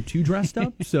on getting too dressed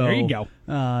up. So there you go.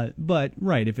 But,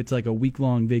 right, if it's like a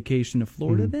week-long vacation to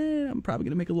Florida, then I'm probably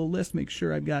going to make a little list, make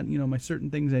sure I've got, my certain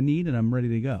things I need, and I'm ready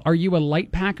to go. Are you a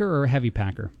light packer or a heavy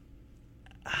packer?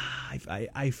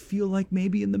 I feel like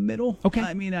maybe in the middle. Okay.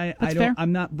 I mean, That's fair.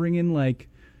 I'm not bringing like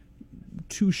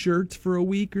 2 shirts for a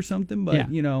week or something, but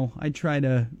I try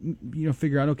to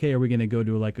figure out, okay, are we going to go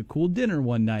to like a cool dinner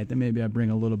one night? Then maybe I bring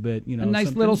a little bit, a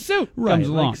nice little suit right, comes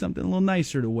along. like something a little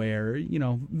nicer to wear,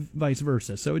 vice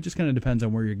versa. So it just kind of depends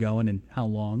on where you're going and how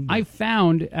long. I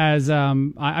found as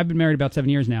I've been married about 7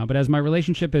 years now, but as my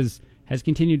relationship has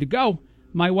continued to go,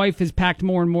 my wife has packed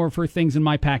more and more of her things in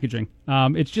my packaging.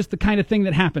 It's just the kind of thing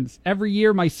that happens. Every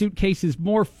year, my suitcase is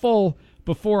more full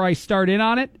before I start in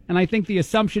on it, and I think the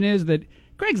assumption is that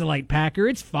Greg's a light packer.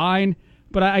 It's fine.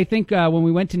 But I think when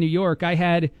we went to New York, I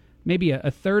had maybe a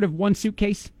third of one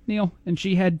suitcase, Neil, and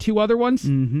she had 2 other ones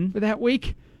for that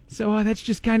week. So that's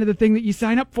just kind of the thing that you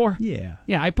sign up for. Yeah.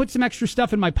 Yeah, I put some extra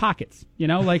stuff in my pockets,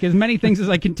 like as many things as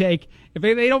I can take. If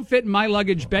they don't fit in my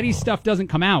luggage, Betty's stuff doesn't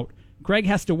come out. Greg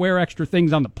has to wear extra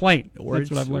things on the plane.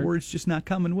 That's what I've learned. Or it's just not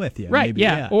coming with you. Right, maybe,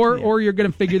 yeah. Or you're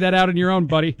going to figure that out on your own,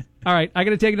 buddy. All right, I got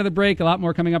to take another break. A lot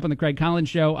more coming up on the Craig Collins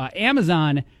Show.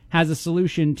 Amazon has a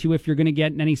solution to if you're going to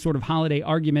get in any sort of holiday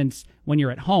arguments when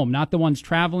you're at home. Not the ones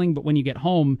traveling, but when you get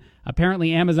home.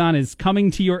 Apparently, Amazon is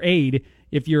coming to your aid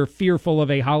if you're fearful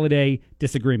of a holiday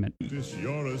disagreement.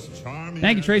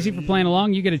 Thank you, Tracy, for playing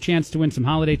along. You get a chance to win some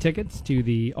holiday tickets to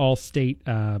the All-State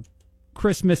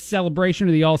Christmas celebration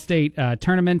or the All-State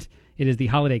tournament. It is the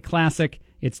Holiday Classic.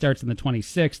 It starts on the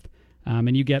 26th,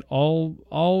 and you get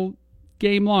all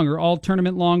game long or all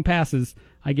tournament long passes.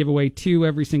 I give away 2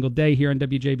 every single day here on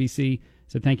WJBC,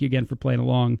 so thank you again for playing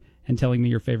along and telling me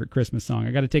your favorite Christmas song.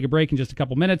 I got to take a break in just a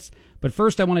couple minutes, but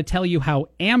first I want to tell you how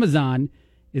Amazon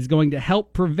is going to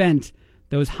help prevent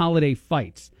those holiday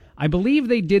fights. I believe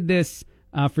they did this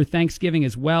for Thanksgiving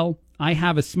as well. I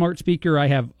have a smart speaker. I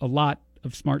have a lot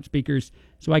of smart speakers,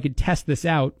 so I could test this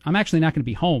out. I'm actually not going to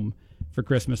be home for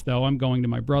Christmas, though. I'm going to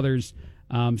my brother's,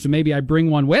 so maybe I bring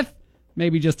one with,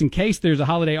 maybe just in case there's a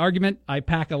holiday argument. I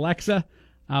pack Alexa,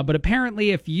 but apparently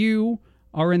if you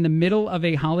are in the middle of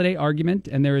a holiday argument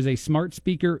and there is a smart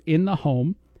speaker in the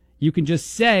home, you can just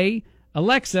say,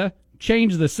 Alexa,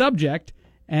 change the subject,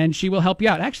 and she will help you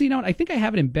out. Actually, you know what? I think I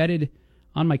have it embedded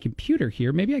on my computer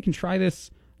here. Maybe I can try this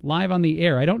live on the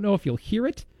air. I don't know if you'll hear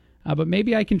it, but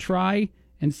maybe I can try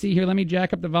and see here. Let me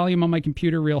jack up the volume on my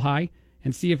computer real high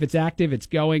and see if it's active, it's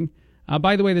going.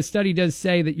 By the way, the study does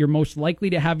say that you're most likely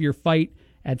to have your fight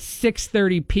at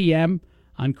 6:30 p.m.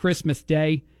 on Christmas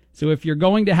Day. So if you're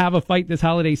going to have a fight this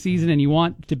holiday season and you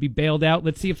want to be bailed out,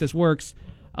 let's see if this works.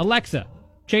 Alexa,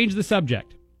 change the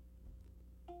subject.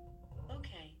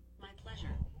 Okay, my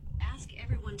pleasure. Ask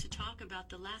everyone to talk about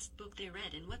the last book they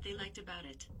read and what they liked about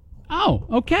it. Oh,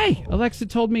 okay. Alexa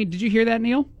told me, did you hear that,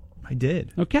 Neil? I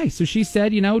did. Okay, so she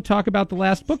said, talk about the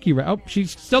last book you read. Oh,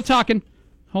 she's still talking.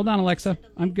 Hold on, Alexa.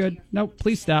 I'm good. No,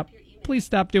 please stop. Please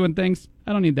stop doing things.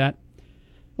 I don't need that.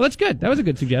 Well, that's good. That was a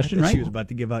good suggestion, right? She was about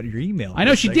to give out your email. I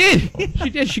know she did. She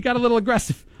did. She got a little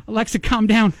aggressive. Alexa, calm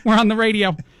down. We're on the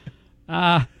radio.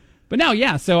 But no,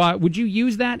 yeah. So would you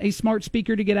use that, a smart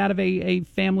speaker, to get out of a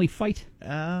family fight?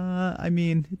 I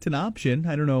mean, it's an option.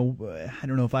 I don't know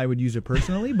if I would use it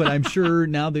personally, but I'm sure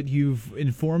now that you've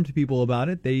informed people about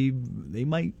it, they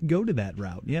might go to that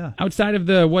route. Yeah. Outside of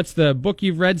what's the book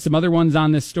you've read, some other ones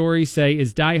on this story say,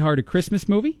 is Die Hard a Christmas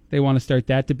movie? They want to start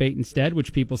that debate instead,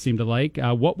 which people seem to like.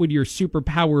 What would your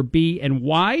superpower be and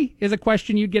why is a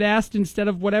question you'd get asked instead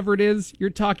of whatever it is you're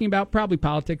talking about. Probably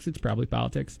politics. It's probably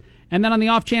politics. And then on the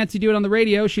off chance you do it on the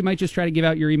radio, she might just try to give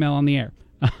out your email on the air.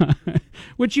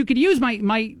 Which you could use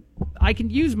I can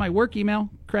use my work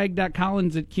email,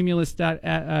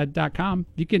 craig.collins@cumulus.com.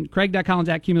 You can,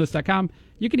 craig.collins@cumulus.com.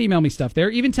 You can email me stuff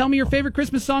there. Even tell me your favorite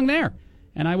Christmas song there.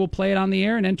 And I will play it on the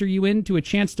air and enter you into a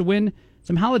chance to win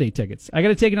some holiday tickets. I got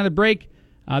to take another break.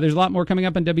 There's a lot more coming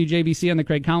up on WJBC on the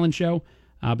Craig Collins Show.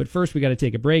 But first, we got to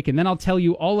take a break, and then I'll tell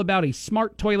you all about a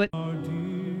smart toilet.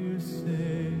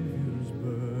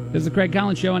 This is the Craig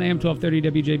Collins Show on AM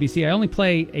 1230 WJBC. I only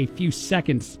play a few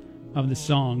seconds of the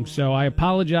song, so I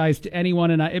apologize to anyone,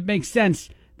 and it makes sense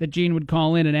that Gene would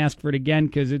call in and ask for it again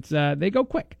because it's they go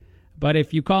quick. But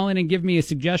if you call in and give me a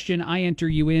suggestion, I enter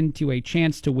you into a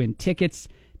chance to win tickets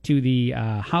to the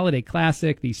Holiday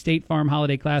Classic, the State Farm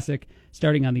Holiday Classic,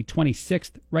 starting on the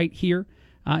 26th right here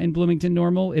in Bloomington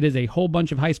Normal. It is a whole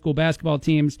bunch of high school basketball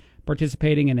teams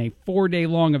participating in a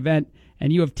 4-day-long event,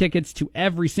 and you have tickets to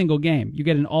every single game. You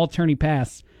get an all-tourney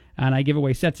pass, and I give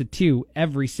away sets of 2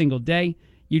 every single day.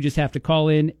 You just have to call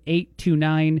in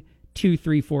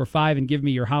 829-2345 and give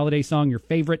me your holiday song, your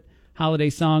favorite holiday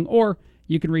song, or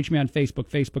you can reach me on Facebook,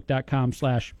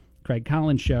 facebook.com/Craig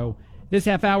Collins Show. This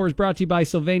half hour is brought to you by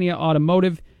Sylvania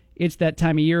Automotive. It's that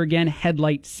time of year again,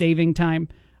 headlight saving time,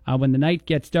 when the night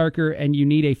gets darker and you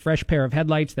need a fresh pair of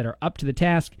headlights that are up to the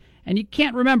task, and you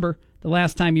can't remember the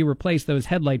last time you replaced those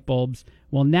headlight bulbs.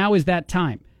 Well, now is that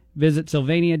time. Visit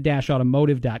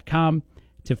sylvania-automotive.com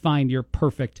to find your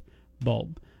perfect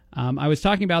bulb. I was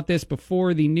talking about this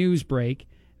before the news break.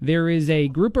 There is a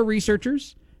group of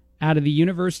researchers out of the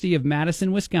University of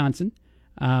Madison, Wisconsin,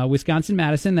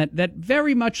 Wisconsin-Madison, that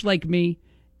very much like me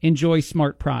enjoy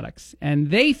smart products. And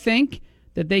they think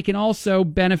that they can also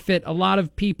benefit a lot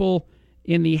of people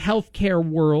in the healthcare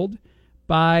world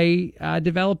by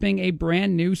developing a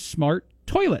brand new smart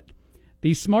toilet.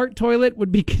 The smart toilet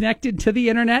would be connected to the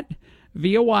internet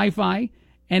via Wi-Fi,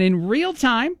 and in real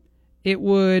time, it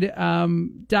would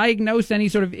diagnose any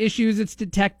sort of issues it's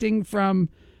detecting from,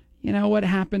 what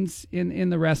happens in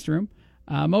the restroom.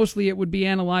 Mostly it would be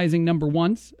analyzing number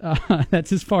ones.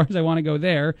 That's as far as I want to go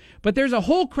there. But there's a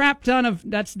whole crap ton of,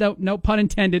 that's no pun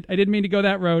intended. I didn't mean to go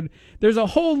that road. There's a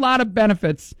whole lot of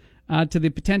benefits to the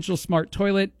potential smart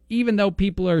toilet, even though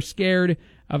people are scared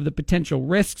of the potential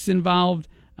risks involved.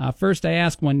 First, I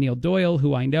asked one Neil Doyle,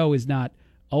 who I know is not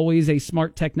always a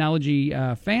smart technology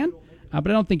fan, but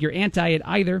I don't think you're anti it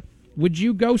either. Would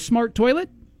you go smart toilet?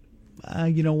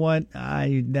 You know what?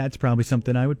 That's probably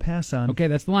something I would pass on. Okay,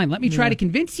 that's the line. Let me try to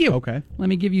convince you. Okay. Let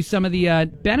me give you some of the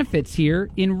benefits here.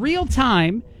 In real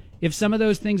time, if some of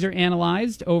those things are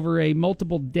analyzed over a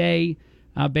multiple day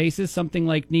basis, something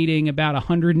like needing about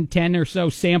 110 or so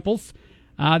samples,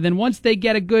 then once it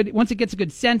gets a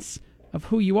good sense of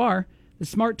who you are, the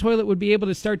smart toilet would be able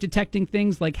to start detecting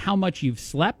things like how much you've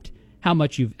slept, how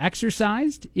much you've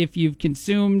exercised, if you've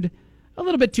consumed a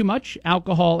little bit too much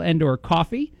alcohol and or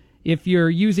coffee, if you're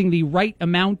using the right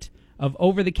amount of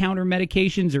over-the-counter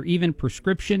medications or even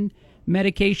prescription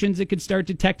medications. It could start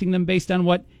detecting them based on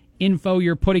what info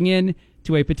you're putting in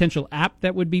to a potential app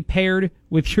that would be paired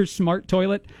with your smart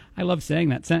toilet. I love saying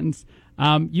that sentence.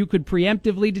 You could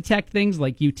preemptively detect things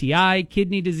like UTI,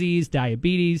 kidney disease,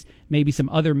 diabetes, maybe some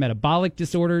other metabolic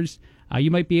disorders.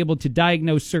 You might be able to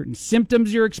diagnose certain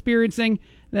symptoms you're experiencing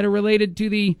that are related to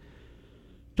the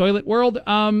toilet world.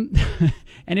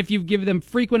 And if you give them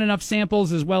frequent enough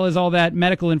samples as well as all that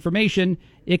medical information,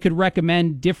 it could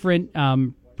recommend different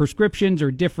prescriptions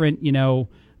or different,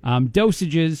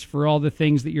 dosages for all the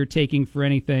things that you're taking for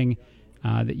anything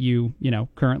that you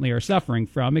currently are suffering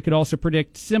from. It could also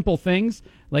predict simple things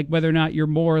like whether or not you're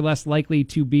more or less likely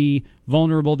to be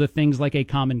vulnerable to things like a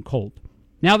common cold.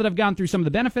 Now that I've gone through some of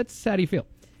the benefits, how do you feel?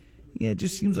 Yeah, it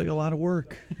just seems like a lot of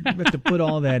work. You have to put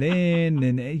all that in,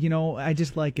 and I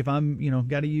just like if I'm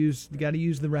got to use the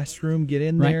restroom, get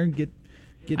in there, get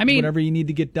whatever you need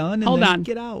to get done, and then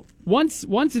get out. Once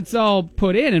it's all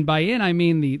put in, and by in I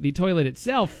mean the toilet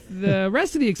itself, the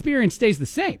rest of the experience stays the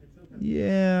same.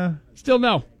 Yeah. Still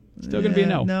no. Still going to be a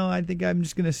no. No, I think I'm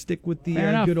just going to stick with the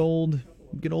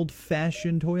good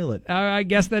old-fashioned toilet. I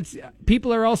guess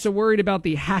people are also worried about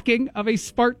the hacking of a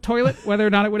smart toilet, whether or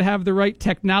not it would have the right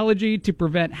technology to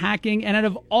prevent hacking. And out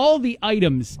of all the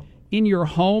items in your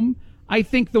home, I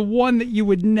think the one that you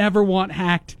would never want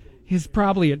hacked is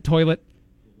probably a toilet.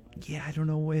 Yeah, I don't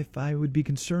know if I would be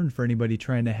concerned for anybody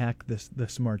trying to hack the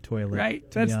smart toilet. Right.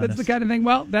 That's the kind of thing.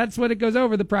 Well, that's what it goes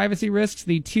over, the privacy risks.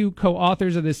 The two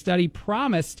co-authors of this study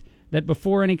promised that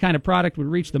before any kind of product would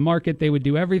reach the market, they would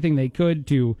do everything they could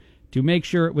to make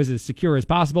sure it was as secure as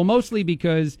possible, mostly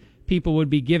because people would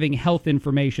be giving health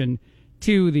information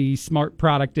to the smart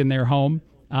product in their home,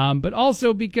 but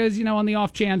also because, on the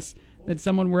off chance that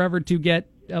someone were ever to get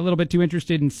a little bit too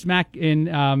interested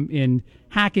in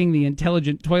hacking the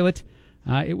intelligent toilet,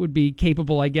 it would be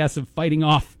capable, I guess, of fighting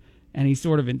off any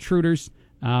sort of intruders.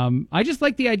 I just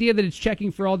like the idea that it's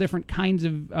checking for all different kinds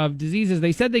of diseases.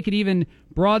 They said they could even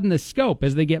broaden the scope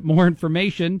as they get more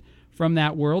information from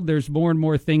that world. There's more and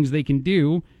more things they can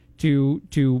do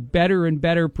to better and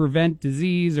better prevent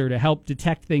disease or to help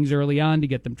detect things early on to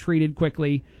get them treated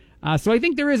quickly. So I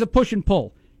think there is a push and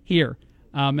pull here.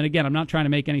 And again, I'm not trying to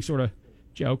make any sort of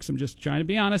jokes. I'm just trying to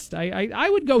be honest. I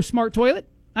would go smart toilet.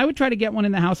 I would try to get one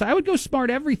in the house. I would go smart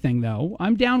everything, though.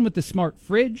 I'm down with the smart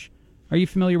fridge. Are you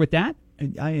familiar with that?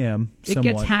 I am. Somewhat.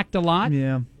 It gets hacked a lot.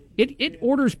 Yeah. it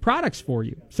orders products for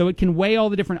you. So it can weigh all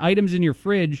the different items in your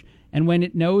fridge, and when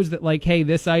it knows that, like, hey,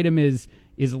 this item is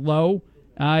low,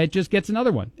 it just gets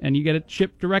another one, and you get it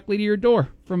shipped directly to your door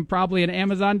from probably an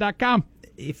Amazon.com.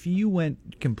 If you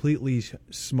went completely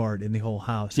smart in the whole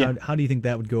house, how do you think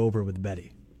that would go over with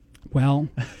Betty? Well,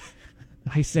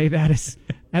 I say that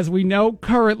as we know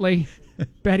currently,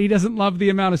 Betty doesn't love the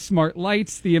amount of smart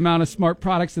lights, the amount of smart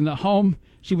products in the home.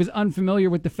 She was unfamiliar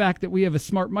with the fact that we have a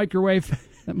smart microwave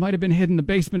that might have been hidden in the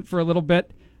basement for a little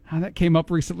bit. That came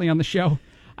up recently on the show.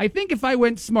 I think if I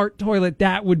went smart toilet,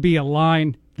 that would be a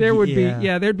line. There would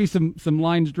there'd be some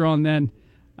lines drawn then.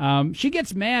 She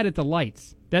gets mad at the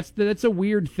lights. That's a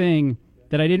weird thing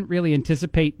that I didn't really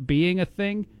anticipate being a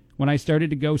thing when I started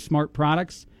to go smart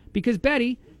products. Because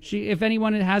Betty, if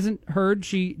anyone hasn't heard,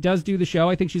 she does do the show.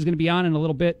 I think she's going to be on in a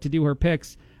little bit to do her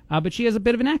picks. But she has a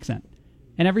bit of an accent.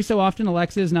 And every so often,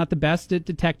 Alexa is not the best at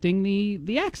detecting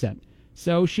the accent.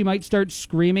 So she might start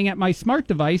screaming at my smart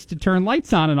device to turn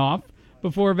lights on and off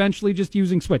before eventually just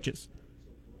using switches.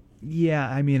 Yeah,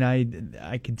 I mean,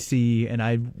 I could see, and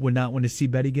I would not want to see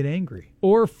Betty get angry.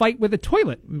 Or fight with a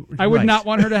toilet. I would not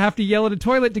want her to have to yell at a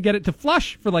toilet to get it to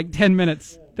flush for like 10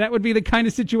 minutes. That would be the kind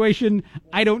of situation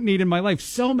I don't need in my life.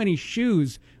 So many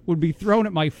shoes would be thrown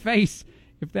at my face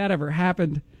if that ever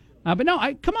happened. But no,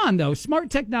 come on, though. Smart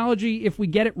technology, if we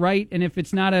get it right, and if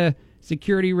it's not a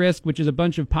security risk, which is a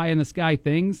bunch of pie-in-the-sky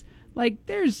things, like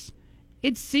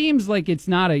it seems like it's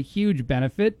not a huge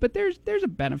benefit, but there's a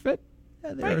benefit.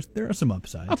 There are some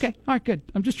upsides. Okay, all right, good.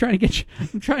 I'm just trying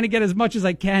to get as much as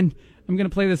I can. I'm going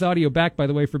to play this audio back, by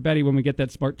the way, for Betty when we get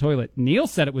that smart toilet. Neil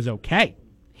said it was okay.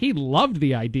 He loved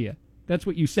the idea. That's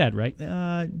what you said, right?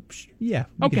 Yeah,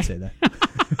 you can say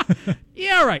that.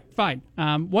 Yeah, all right, fine.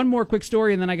 One more quick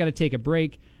story, and then I got to take a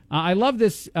break. I love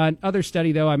this other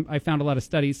study, though. I found a lot of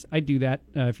studies. I do that.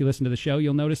 If you listen to the show,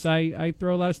 you'll notice I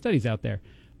throw a lot of studies out there.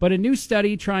 But a new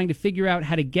study trying to figure out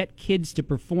how to get kids to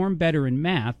perform better in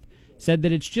math said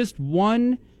that it's just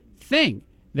one thing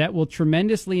that will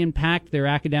tremendously impact their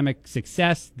academic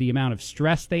success, the amount of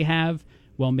stress they have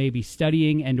while maybe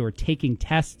studying and or taking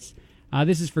tests.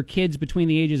 This is for kids between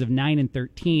the ages of 9 and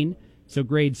 13, so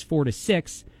grades 4 to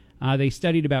 6. They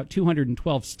studied about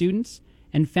 212 students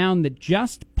and found that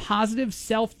just positive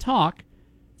self-talk,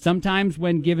 sometimes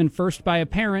when given first by a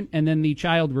parent and then the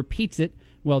child repeats it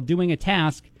while doing a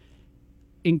task,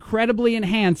 incredibly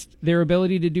enhanced their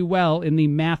ability to do well in the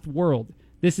math world.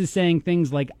 This is saying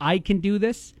things like, I can do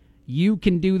this, you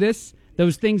can do this,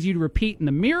 those things you'd repeat in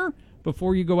the mirror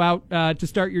before you go out to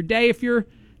start your day if you're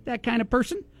that kind of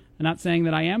person. I'm not saying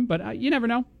that I am, but you never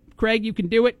know. Craig, you can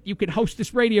do it. You can host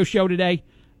this radio show today.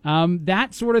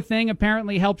 That sort of thing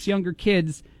apparently helps younger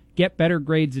kids get better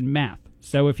grades in math.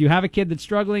 So if you have a kid that's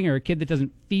struggling or a kid that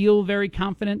doesn't feel very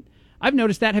confident, I've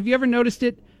noticed that. Have you ever noticed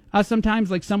it? Sometimes,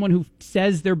 like someone who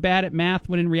says they're bad at math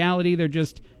when in reality they're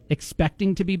just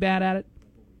expecting to be bad at it?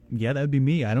 Yeah, that would be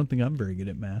me. I don't think I'm very good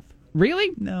at math.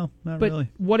 Really? No, not but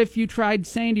really. What if you tried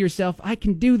saying to yourself, I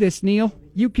can do this, Neil.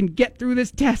 You can get through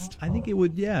this test. I think it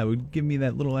would give me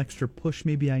that little extra push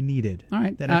maybe I needed. All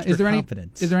right. That extra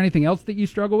confidence. Is there anything else that you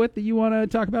struggle with that you want to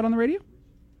talk about on the radio?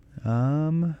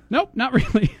 Nope, not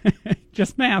really.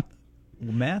 Just math.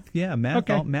 Well, math, yeah.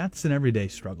 Math's an everyday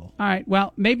struggle. All right.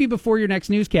 Well, maybe before your next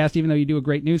newscast, even though you do a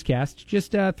great newscast,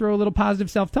 just throw a little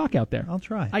positive self-talk out there. I'll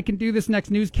try. I can do this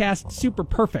next newscast super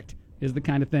perfect is the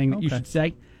kind of thing that you should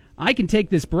say. I can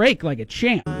take this break like a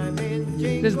champ.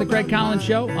 This is the Craig Collins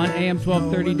Show on AM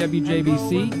 1230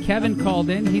 WJBC. Kevin called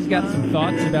in. He's got some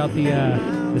thoughts about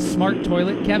the smart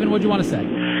toilet. Kevin, what do you want to say?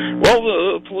 Well,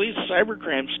 the police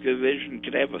cybercrimes division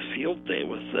could have a field day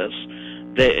with this.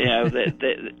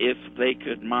 That if they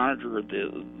could monitor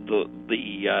the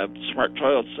smart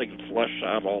toilets, they could flush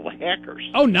out all the hackers.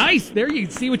 Oh, nice! There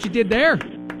you see what you did there.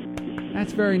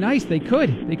 That's very nice. They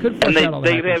could flush out all the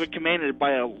hackers. They could have it commanded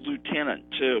by a lieutenant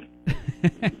too.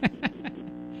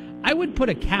 I would put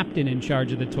a captain in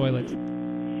charge of the toilets.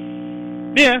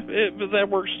 Yeah, but that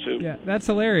works too. Yeah, that's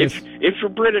hilarious. If you're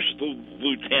British, the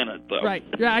lieutenant though. Right.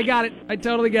 Yeah, I got it. I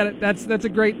totally get it. That's a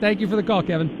great. Thank you for the call,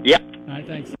 Kevin. Yeah. All right,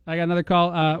 thanks. I got another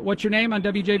call. What's your name on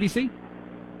WJBC?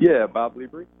 Yeah, Bob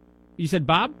Libri. You said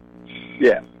Bob?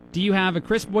 Yeah. Do you have a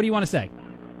crisp? What do you want to say?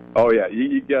 Oh, yeah.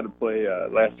 You got to play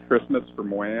Last Christmas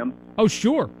from Wham. Oh,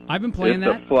 sure. I've been playing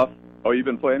that. Oh, you've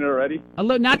been playing it already?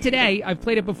 Not today. I've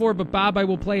played it before, but Bob, I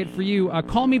will play it for you.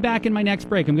 Call me back in my next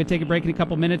break. I'm going to take a break in a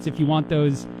couple minutes if you want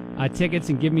those tickets,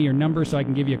 and give me your number so I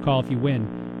can give you a call if you win.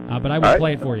 But I will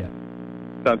play it for you.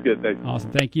 Sounds good. Thanks.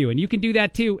 Awesome. Thank you. And you can do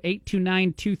that, too.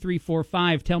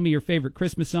 829-2345. Tell me your favorite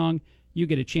Christmas song. You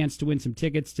get a chance to win some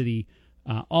tickets to the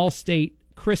All-State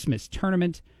Christmas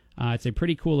Tournament. It's a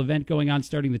pretty cool event going on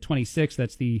starting the 26th.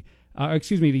 That's the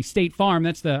State Farm.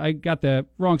 I got the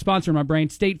wrong sponsor in my brain.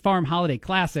 State Farm Holiday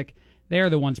Classic. They're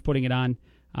the ones putting it on.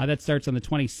 That starts on the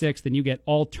 26th, and you get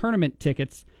all tournament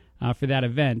tickets for that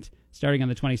event starting on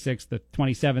the 26th, the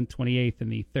 27th, 28th,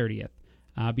 and the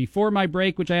 30th. Before my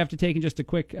break, which I have to take in just a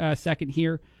quick second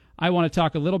here, I want to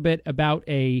talk a little bit about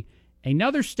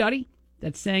another study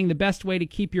that's saying the best way to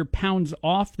keep your pounds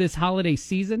off this holiday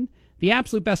season, the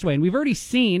absolute best way. And we've already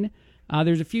seen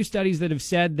there's a few studies that have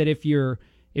said that if you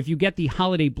get the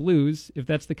holiday blues, if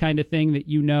that's the kind of thing that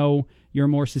you know you're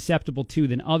more susceptible to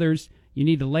than others, you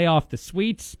need to lay off the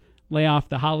sweets, lay off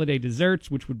the holiday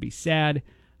desserts, which would be sad.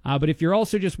 But if you're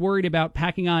also just worried about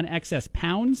packing on excess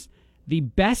pounds, the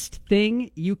best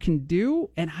thing you can do,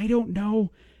 and I don't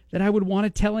know that I would want to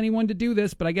tell anyone to do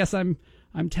this, but I guess I'm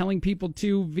telling people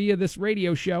to via this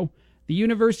radio show. The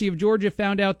University of Georgia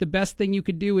found out the best thing you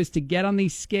could do is to get on the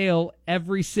scale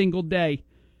every single day.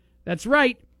 That's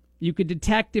right. You could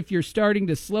detect if you're starting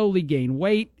to slowly gain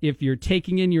weight, if you're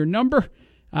taking in your number.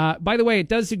 By the way, it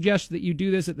does suggest that you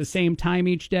do this at the same time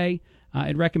each day.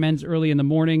 It recommends early in the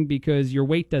morning because your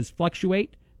weight does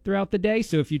fluctuate throughout the day.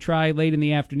 So if you try late in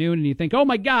the afternoon and you think, oh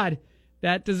my God,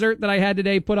 that dessert that I had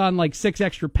today put on like 6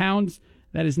 extra pounds,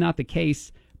 that is not the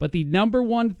case. But the number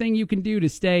one thing you can do to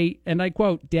stay, and I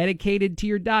quote, dedicated to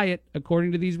your diet,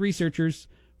 according to these researchers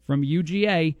from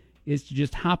UGA, is to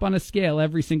just hop on a scale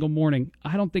every single morning.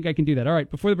 I don't think I can do that. All right,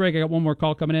 before the break, I got one more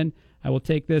call coming in. I will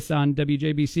take this on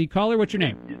WJBC. Caller, what's your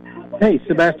name? Hey,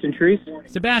 Sebastian Treese.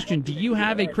 Sebastian, do you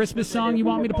have a Christmas song you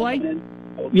want me to play?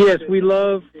 Yes, we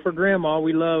love, for Grandma,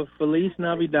 we love Feliz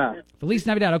Navidad. Feliz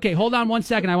Navidad. Okay, hold on one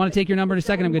second. I want to take your number in a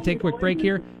second. I'm going to take a quick break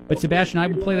here. But Sebastian, I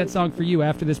will play that song for you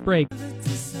after this break.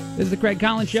 This is the Craig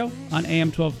Collins Show on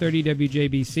AM 1230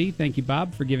 WJBC. Thank you,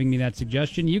 Bob, for giving me that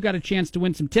suggestion. You got a chance to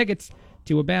win some tickets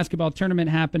to a basketball tournament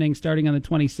happening starting on the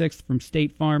 26th from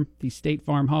State Farm, the State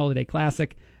Farm Holiday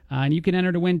Classic. And you can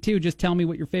enter to win, too. Just tell me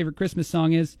what your favorite Christmas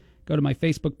song is. Go to my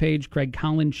Facebook page, Craig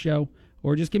Collins Show,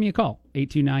 or just give me a call,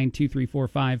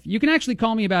 829-2345. You can actually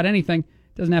call me about anything.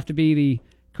 It doesn't have to be the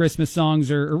Christmas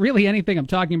songs or really anything I'm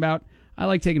talking about. I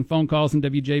like taking phone calls in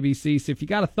WJBC, so if you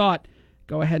got a thought,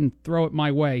 go ahead and throw it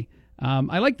my way.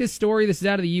 I like this story. This is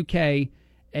out of the UK.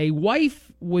 A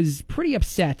wife was pretty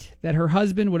upset that her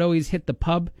husband would always hit the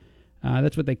pub.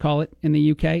 That's what they call it in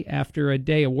the UK. After a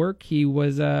day of work, he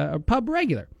was a pub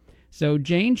regular. So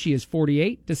Jane, she is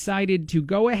 48, decided to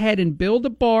go ahead and build a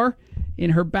bar in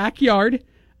her backyard,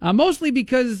 mostly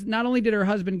because not only did her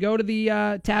husband go to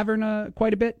the tavern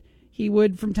quite a bit, he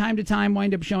would from time to time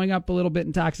wind up showing up a little bit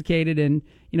intoxicated, and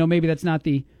maybe that's not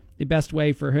the best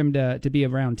way for him to be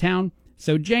around town.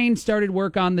 So Jane started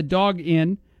work on the Doghouse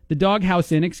Inn. The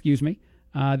Doghouse Inn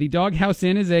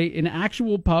is an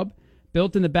actual pub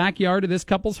built in the backyard of this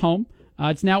couple's home.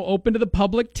 It's now open to the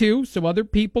public, too, so other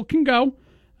people can go.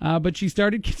 But she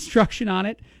started construction on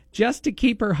it just to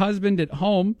keep her husband at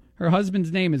home. Her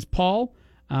husband's name is Paul.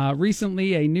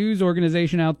 Recently, a news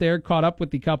organization out there caught up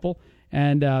with the couple,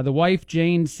 and the wife,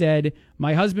 Jane, said,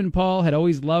 "My husband, Paul, had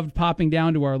always loved popping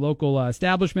down to our local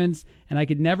establishments, and I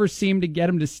could never seem to get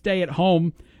him to stay at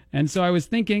home. And so I was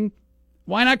thinking,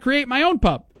 why not create my own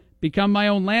pub? Become my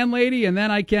own landlady, and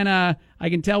then I can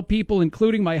tell people,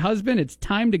 including my husband, it's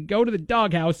time to go to the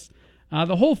Doghouse."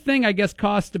 The whole thing, I guess,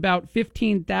 cost about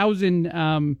 15,000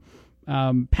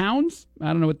 pounds. I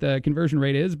don't know what the conversion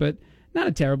rate is, but not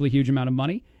a terribly huge amount of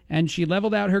money. And she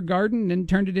leveled out her garden and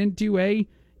turned it into a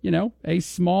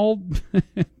small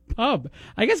pub.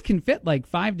 I guess can fit like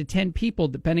 5 to 10 people,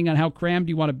 depending on how crammed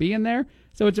you want to be in there.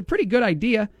 So it's a pretty good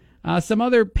idea. Some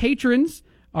other patrons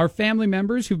are family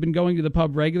members who've been going to the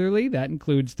pub regularly. That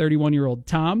includes 31-year-old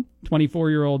Tom,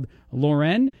 24-year-old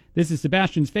Lauren. This is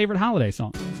Sebastian's favorite holiday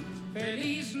song.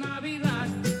 Feliz Navidad,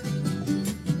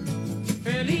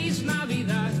 Feliz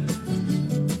Navidad,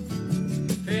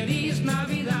 Feliz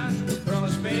Navidad,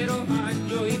 prospero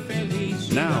año y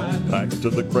feliz. Now, back to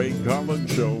the Craig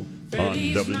Collins Show on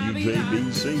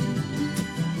WJBC.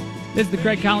 This is the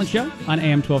Craig Collins Show on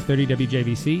AM 1230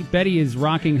 WJBC. Betty is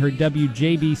rocking her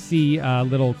WJBC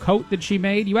little coat that she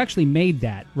made. You actually made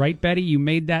that, right, Betty? You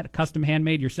made that custom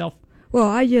handmade yourself? Well,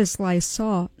 I just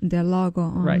saw the logo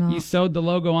on. Right, you sewed the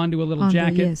logo onto a little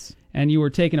jacket, yes. And you were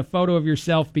taking a photo of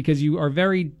yourself because you are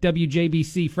very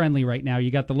WJBC friendly right now.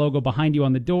 You got the logo behind you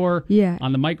on the door,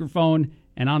 on the microphone,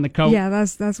 and on the coat. Yeah,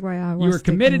 that's why I was. You were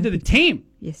committed to the team.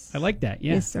 Yes, I like that.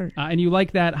 Yeah. Yes, sir. And you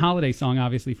like that holiday song,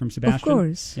 obviously, from Sebastian. Of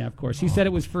course. Yeah, of course. He said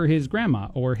it was for his grandma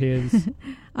or his.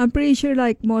 I'm pretty sure,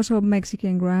 most of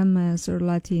Mexican grandmas or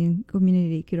Latin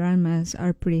community grandmas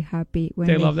are pretty happy when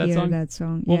they love hear that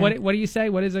song. song. Well, what do you say?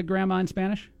 What is a grandma in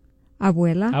Spanish?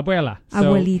 Abuela. Abuela. So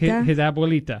Abuelita. His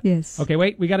abuelita. Yes. Okay,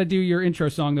 wait. We got to do your intro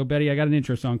song, though, Betty. I got an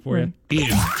intro song for you.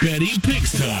 It's Betty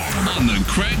Picks time on the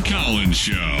Craig Collins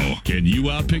Show. Can you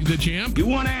outpick the champ? You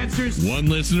want answers? One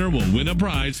listener will win a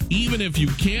prize, even if you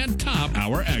can't top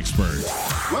our expert.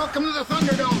 Welcome to the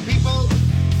Thunderdome, people.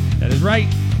 That is right.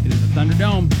 It is the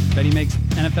Thunderdome. Betty makes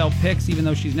NFL picks, even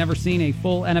though she's never seen a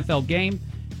full NFL game.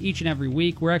 Each and every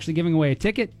week, we're actually giving away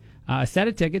a set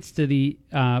of tickets to the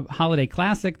Holiday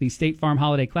Classic, the State Farm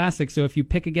Holiday Classic. So if you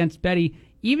pick against Betty,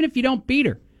 even if you don't beat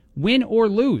her, win or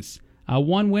lose,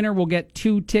 one winner will get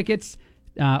 2 tickets,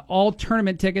 all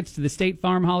tournament tickets to the State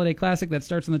Farm Holiday Classic. That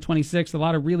starts on the 26th. A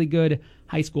lot of really good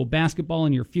high school basketball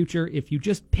in your future if you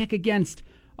just pick against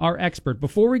our expert.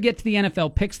 Before we get to the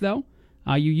NFL picks, though,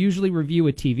 you usually review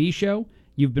a TV show.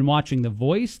 You've been watching The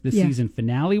Voice. The season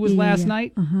finale was last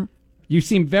night. Uh-huh. You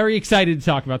seem very excited to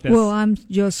talk about this. Well, I'm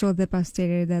just so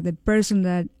devastated that the person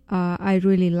that I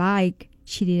really like,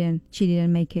 she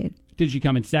didn't make it. Did she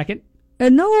come in second?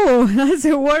 No, that's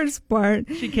the worst part.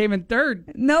 She came in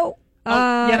third. No.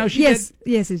 She yes,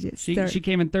 did. Yes. She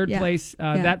came in third place.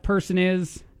 That person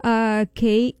is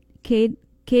Katie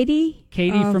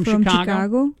from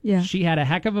Chicago. Yeah. She had a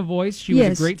heck of a voice. She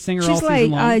was a great singer all season long.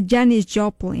 She's like Janis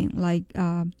Joplin,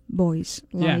 voice.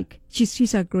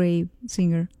 She's a great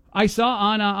singer. I saw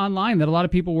online that a lot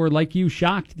of people were like you,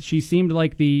 shocked. She seemed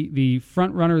like the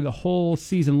front runner the whole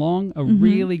season long, a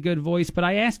really good voice. But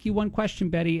I asked you one question,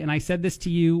 Betty, and I said this to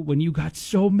you when you got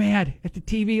so mad at the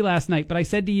TV last night. But I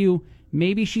said to you,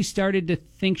 maybe she started to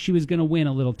think she was going to win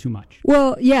a little too much.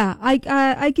 Well, yeah,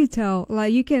 I could tell.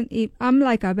 Like I'm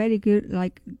like a very good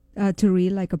to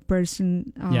read like a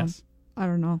person. Yes. I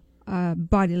don't know.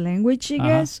 Body language, I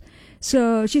guess.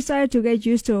 So she started to get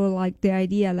used to like the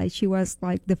idea, like she was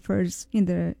like the first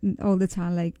all the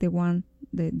time, like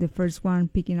the first one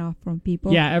picking off from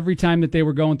people. Yeah, every time that they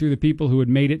were going through the people who had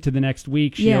made it to the next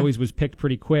week, she always was picked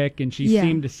pretty quick, and she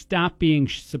seemed to stop being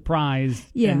surprised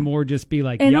and more just be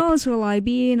like, and also like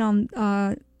being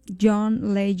on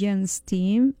John Legend's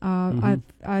team,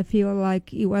 I feel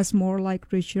like it was more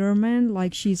like reassurance,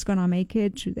 like she's gonna make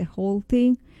it through the whole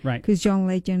thing. Right. Because John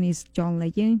Legend is John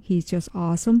Legend. He's just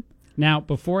awesome. Now,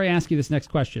 before I ask you this next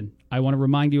question, I want to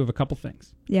remind you of a couple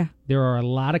things. Yeah. There are a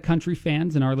lot of country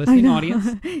fans in our listening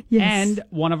audience. Yes. And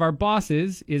one of our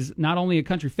bosses is not only a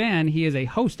country fan, he is a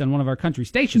host on one of our country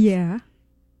stations. Yeah.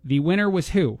 The winner was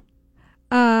who?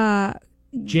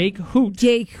 Jake Hoot.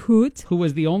 Jake Hoot. Who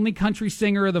was the only country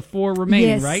singer of the 4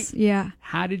 remaining, right? Yeah.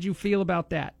 How did you feel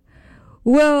about that?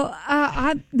 Well,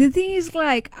 the thing is,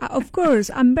 like, of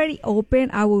course, I'm very open.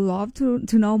 I would love to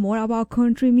know more about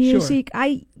country music. Sure.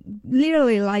 I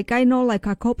literally, like, I know, like,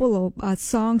 a couple of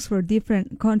songs for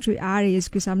different country artists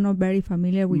because I'm not very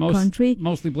familiar with country.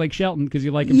 Mostly Blake Shelton because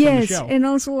you like him from the show. Yes, and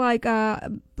also, like,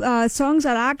 songs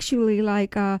that actually,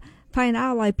 like, find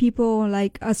out, like, people,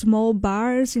 like, small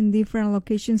bars in different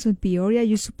locations in Peoria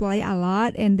used to play a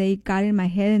lot, and they got in my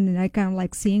head, and then I kind of,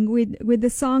 like, sing with the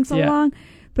songs along.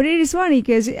 But it is funny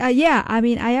because, I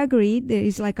mean, I agree. There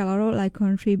is like a lot of like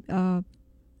country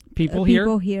people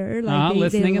here, like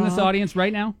listening in this audience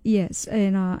right now. Yes,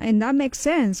 and that makes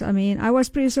sense. I mean, I was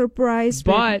pretty surprised.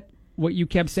 But what you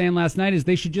kept saying last night is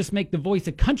they should just make The Voice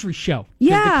a country show.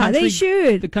 Yeah, they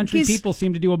should. The country people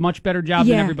seem to do a much better job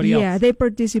than everybody else. Yeah, they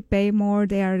participate more.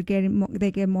 They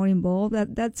get more involved.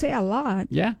 That say a lot.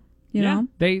 Yeah. You know?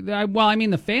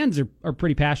 The fans are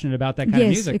pretty passionate about that kind of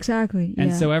music. Yes, exactly.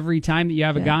 And so every time that you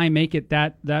have a guy make it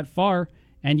that far,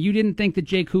 and you didn't think that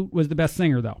Jake Hoot was the best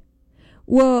singer, though.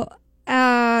 Well,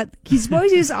 his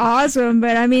voice is awesome,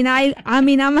 but I mean,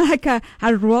 I'm like a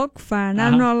rock fan.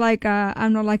 I'm not like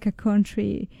a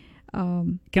country.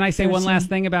 Can I say one last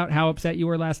thing about how upset you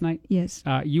were last night? Yes.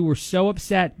 You were so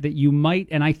upset that you might,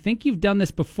 and I think you've done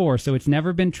this before, so it's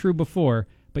never been true before,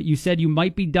 but you said you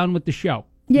might be done with the show.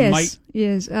 Yes,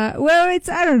 yes. Well,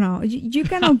 I don't know. You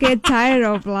kind of get tired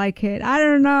of like it. I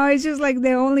don't know. It's just like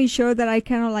the only show that I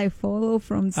kind of like follow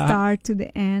from start to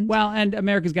the end. Well, and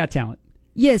America's Got Talent.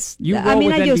 Yes, with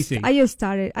NBC. I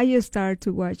just started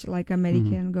to watch like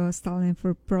American Ghost Talent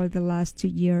for probably the last 2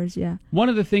 years. Yeah. One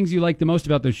of the things you like the most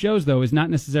about those shows, though, is not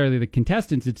necessarily the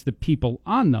contestants; it's the people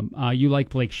on them. You like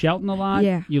Blake Shelton a lot.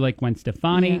 Yeah. You like Gwen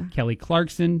Stefani, Kelly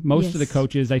Clarkson, most of the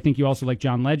coaches. I think you also like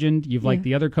John Legend. You've liked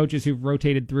the other coaches who've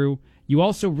rotated through. You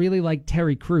also really like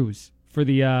Terry Crews for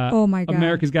the oh my God.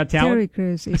 America's Got Talent. Terry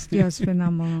Crews is just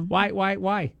phenomenal. Why do you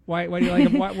like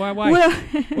him? Why? Well,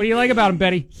 what do you like about him,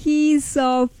 Betty? He's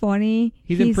so funny.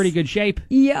 He's in pretty good shape.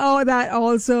 Yeah, that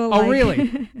also. Oh,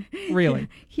 really? Really?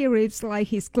 He rips like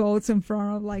his clothes in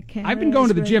front of like cameras. I've been going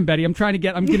to the gym, Betty. I'm going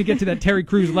to get to that Terry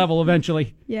Crews level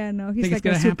eventually. Yeah, no, he's like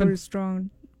a super strong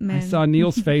man. I saw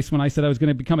Neil's face when I said I was going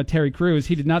to become a Terry Crews.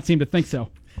 He did not seem to think so.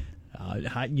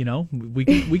 We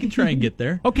can try and get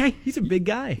there. Okay. He's a big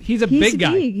guy. He's a big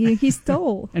guy. He's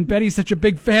tall. And Betty's such a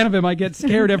big fan of him, I get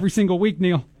scared every single week,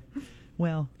 Neil.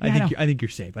 Well, I think you're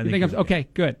safe. I think okay,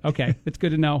 good. Okay, it's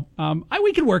good to know.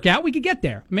 We could work out. We could get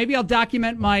there. Maybe I'll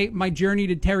document my journey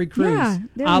to Terry Crews,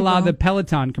 a la the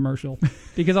Peloton commercial,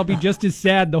 because I'll be just as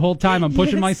sad the whole time I'm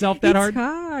pushing myself that hard. It's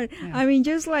hard. Yeah. I mean,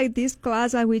 just like this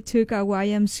class that we took at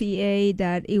YMCA,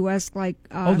 that it was like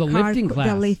the lifting class.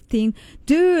 The lifting,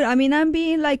 dude. I mean, I'm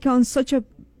being like on such a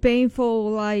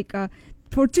painful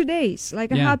for 2 days. I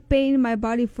have pain in my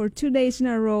body for 2 days in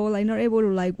a row. Not able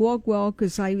to walk well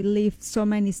because I lift so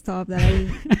many stuff that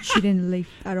I shouldn't lift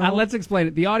at all. Let's explain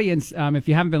it. The audience, if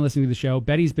you haven't been listening to the show,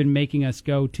 Betty's been making us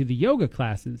go to the yoga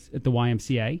classes at the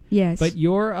YMCA. Yes. But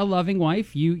you're a loving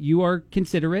wife. You are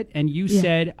considerate, and you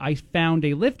said, I found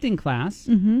a lifting class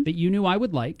that you knew I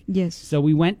would like. Yes. So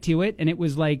we went to it, and it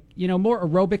was more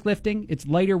aerobic lifting. It's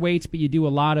lighter weights, but you do a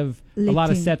lot of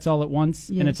sets all at once,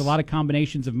 and it's a lot of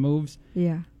combinations of moves.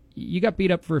 Yeah. You got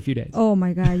beat up for a few days. Oh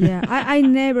my God, yeah. I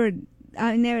never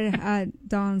had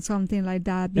done something like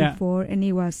that before, and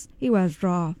it was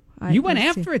rough. You went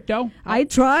after it though. I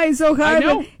tried so hard. I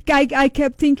know. But I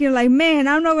kept thinking man,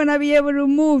 I'm not gonna be able to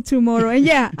move tomorrow. And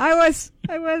I was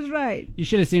right. You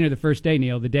should have seen her the first day,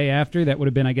 Neil. The day after, that would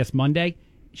have been, I guess, Monday.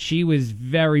 She was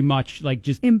very much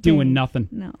just doing nothing.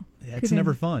 No. That's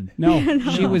never fun. No,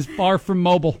 she was far from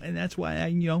mobile. And that's why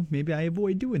maybe I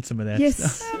avoid doing some of that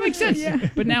stuff. That makes sense. Yeah.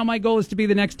 But now my goal is to be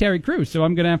the next Terry Crews, so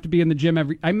I'm going to have to be in the gym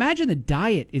I imagine the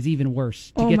diet is even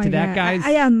worse to get to that, guys.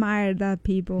 I admire that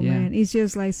people, man. It's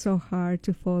just so hard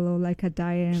to follow a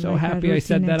diet. And so happy I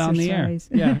said that on the air.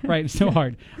 Yeah, right. So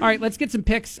hard. All right, let's get some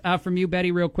picks from you,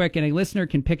 Betty, real quick. And a listener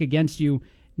can pick against you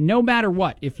no matter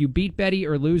what, if you beat Betty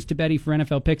or lose to Betty for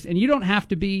NFL picks. And you don't have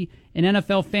to be an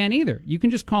NFL fan either. You can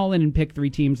just call in and pick 3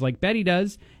 teams like Betty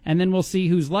does, and then we'll see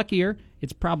who's luckier.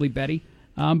 It's probably Betty.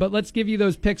 But let's give you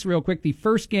those picks real quick. The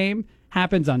first game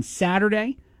happens on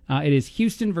Saturday. It is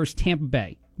Houston versus Tampa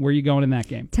Bay. Where are you going in that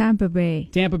game? Tampa Bay.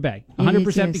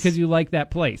 100% because you like that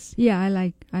place. Yeah, I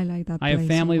like that place. I have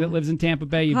family that lives in Tampa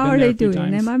Bay. You've How been are there they a few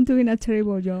doing? times. I'm doing a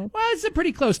terrible job. Well, it's a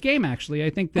pretty close game, actually.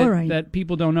 I think that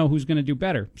people don't know who's going to do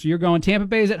better. So you're going Tampa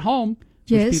Bay is at home,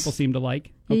 which people seem to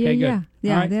like. Okay, good.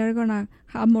 Yeah, they're going to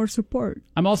have more support.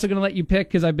 I'm also going to let you pick,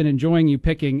 because I've been enjoying you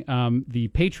picking the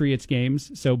Patriots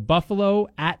games. So Buffalo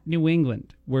at New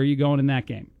England. Where are you going in that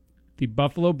game? The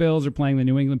Buffalo Bills are playing the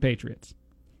New England Patriots.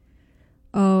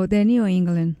 Oh, the New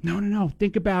England. No.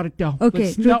 Think about it, though.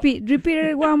 Okay, repeat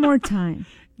it one more time.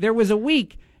 There was a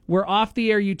week where off the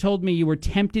air you told me you were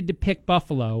tempted to pick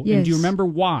Buffalo. Yes. And do you remember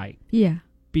why? Yeah.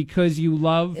 Because you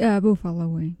love... buffalo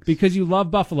wings. Because you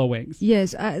love buffalo wings.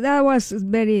 Yes, that was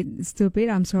very stupid.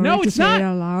 I'm sorry to say it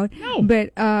out loud. No.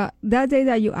 But that day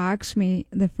that you asked me,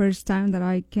 the first time that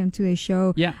I came to the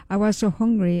show, I was so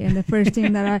hungry. And the first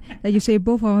thing that you say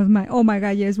buffalo, I was oh my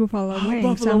God, yes, buffalo wings.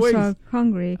 Buffalo I'm wings. so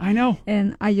hungry. I know.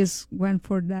 And I just went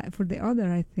for the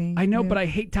other, I think. I know, but I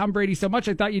hate Tom Brady so much.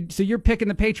 I thought so you're picking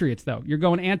the Patriots, though. You're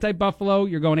going anti-Buffalo.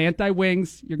 You're going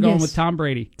anti-wings. You're going with Tom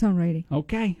Brady. Tom Brady.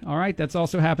 Okay. All right. That's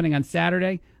also happening on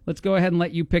Saturday. Let's go ahead and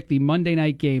let you pick the Monday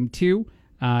night game, too,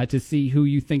 to see who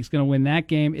you think is going to win that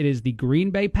game. It is the Green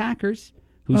Bay Packers,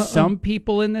 who some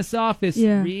people in this office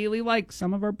really like,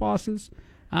 some of our bosses,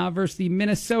 versus the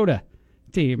Minnesota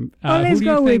team. Let's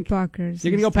go with Packers.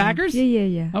 You're going to go Packers?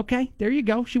 Yeah. Okay, there you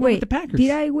go. She went with the Packers. Did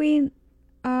I win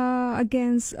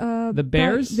against the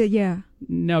Bears?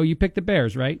 No, you picked the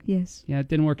Bears, right? Yes. Yeah, it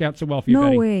didn't work out so well for you, Betty.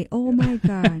 Betty. No way. Oh, my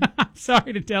God.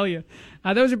 Sorry to tell you.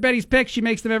 Those are Betty's picks. She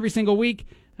makes them every single week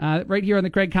right here on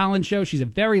the Craig Collins Show. She's a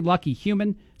very lucky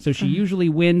human, so she usually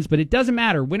wins. But it doesn't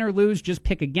matter. Win or lose, just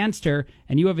pick against her,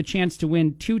 and you have a chance to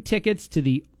win 2 tickets to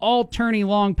the all-tourney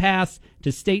long pass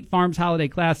to State Farm's Holiday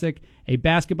Classic, a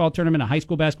basketball tournament, a high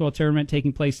school basketball tournament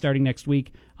taking place starting next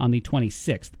week on the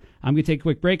 26th. I'm going to take a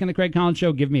quick break on the Craig Collins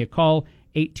Show. Give me a call,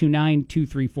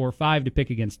 829-2345, to pick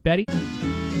against Betty.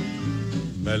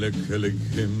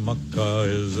 Melikilikimaka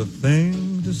is a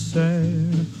thing to say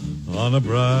on a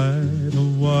bright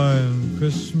Hawaiian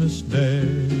Christmas day.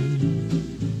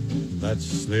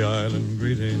 That's the island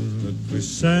greeting that we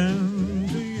send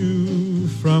to you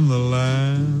from the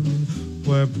land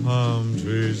where palm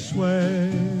trees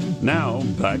sway. Now,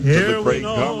 back to the Craig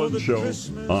Collins Show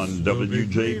on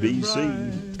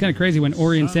WJBC. It's kind of crazy when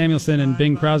Orion Samuelson and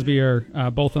Bing Crosby are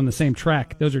both on the same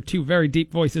track. Those are 2 very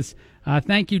deep voices.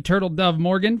 Thank you, Turtle Dove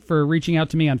Morgan, for reaching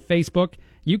out to me on Facebook.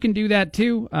 You can do that,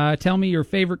 too. Tell me your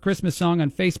favorite Christmas song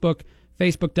on Facebook,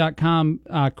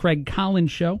 facebook.com, Craig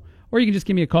Collins Show. Or you can just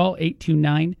give me a call,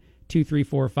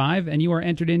 2345, and you are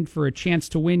entered in for a chance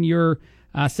to win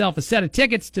yourself a set of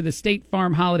tickets to the State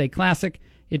Farm Holiday Classic.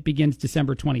 It begins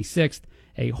December 26th.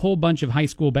 A whole bunch of high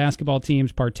school basketball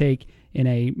teams partake in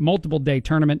a multiple-day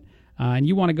tournament, and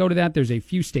you want to go to that. There's a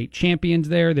few state champions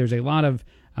there. There's a lot of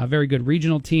very good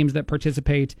regional teams that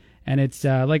participate, and it's,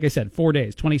 like I said, 4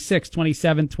 days, 26th,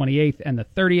 27th, 28th, and the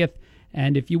 30th.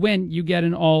 And if you win, you get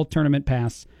an all-tournament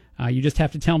pass. You just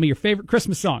have to tell me your favorite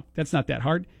Christmas song. That's not that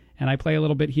hard. And I play a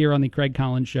little bit here on the Craig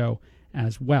Collins Show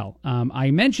as well.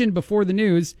 I mentioned before the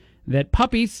news that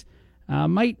puppies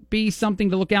might be something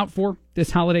to look out for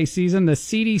this holiday season. The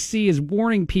CDC is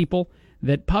warning people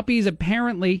that puppies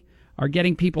apparently are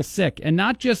getting people sick. And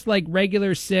not just like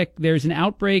regular sick. There's an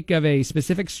outbreak of a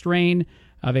specific strain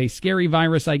of a scary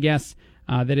virus, I guess,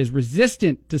 that is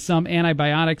resistant to some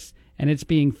antibiotics, and it's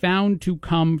being found to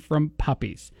come from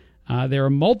puppies. There are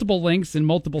multiple links in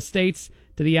multiple states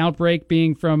to the outbreak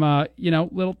being from,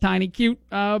 little tiny cute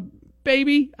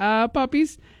baby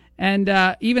puppies.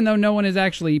 And even though no one has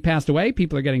actually passed away,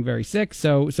 people are getting very sick.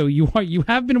 So you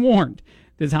have been warned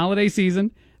this holiday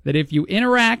season that if you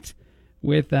interact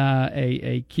with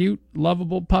a cute,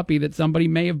 lovable puppy that somebody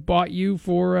may have bought you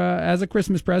for as a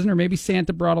Christmas present, or maybe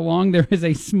Santa brought along, there is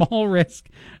a small risk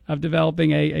of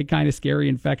developing a kind of scary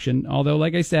infection. Although,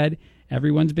 like I said,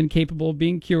 everyone's been capable of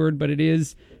being cured, but it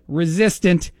is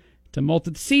resistant to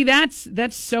multiple. See, that's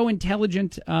so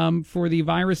intelligent for the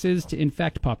viruses to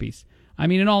infect puppies. I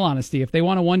mean, in all honesty, if they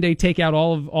want to one day take out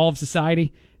all of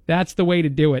society, that's the way to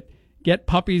do it. Get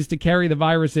puppies to carry the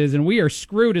viruses, and we are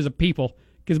screwed as a people.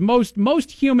 Because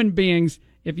most human beings,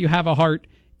 if you have a heart,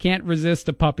 can't resist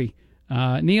a puppy.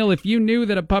 Neil, if you knew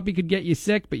that a puppy could get you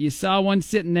sick, but you saw one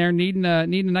sitting there needing a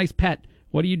nice pet,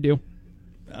 what do you do?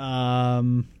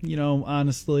 Honestly,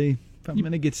 if I'm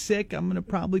going to get sick, I'm going to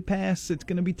probably pass. It's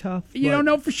going to be tough. You don't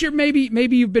know for sure. Maybe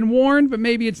you've been warned, but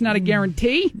maybe it's not a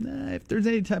guarantee. If there's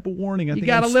any type of warning, I think you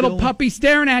got a little puppy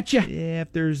staring at you. Yeah,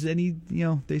 if there's any,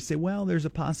 they say, well, there's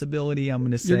a possibility. I'm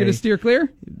going to say you're going to steer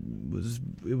clear.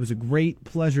 It was a great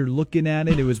pleasure looking at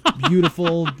it. It was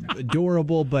beautiful,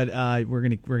 adorable, but we're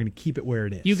gonna keep it where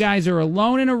it is. You guys are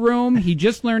alone in a room. He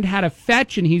just learned how to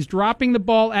fetch, and he's dropping the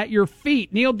ball at your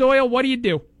feet. Neil Doyle, what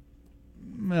do?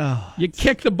 You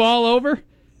kick the ball over?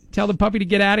 Tell the puppy to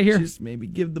get out of here? Just maybe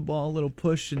give the ball a little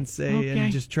push and say,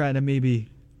 and just try to maybe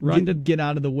get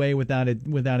out of the way without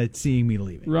it seeing me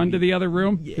leaving. Run to the other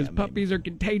room? Because puppies are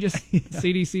contagious.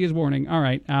 CDC is warning. All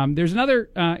right. There's another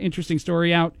interesting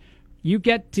story out.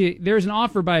 There's an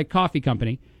offer by a coffee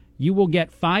company. You will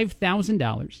get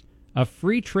 $5,000, a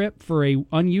free trip for a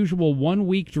unusual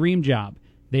 1-week dream job.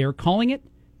 They are calling it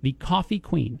the Coffee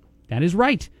Queen. That is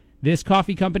right. This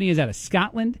coffee company is out of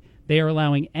Scotland. They are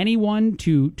allowing anyone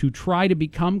to try to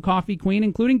become Coffee Queen,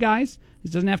 including guys.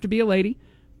 This doesn't have to be a lady.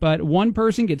 But one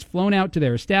person gets flown out to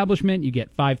their establishment. You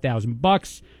get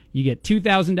 $5,000. You get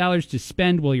 $2,000 to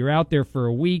spend while you're out there for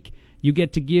a week. You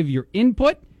get to give your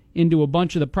input into a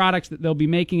bunch of the products that they'll be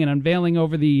making and unveiling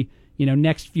over the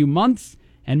next few months.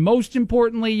 And most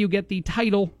importantly, you get the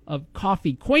title of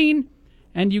Coffee Queen,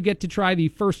 and you get to try the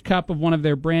first cup of one of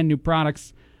their brand new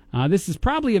products. This is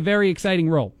probably a very exciting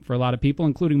role for a lot of people,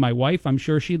 including my wife. I'm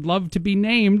sure she'd love to be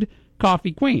named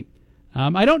Coffee Queen.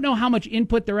 I don't know how much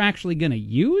input they're actually going to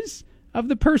use of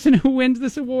the person who wins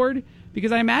this award,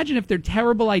 because I imagine if they're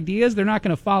terrible ideas, they're not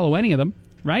going to follow any of them,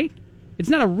 right? It's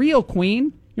not a real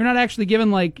queen. You're not actually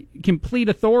given, complete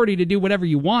authority to do whatever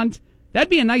you want. That'd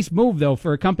be a nice move, though,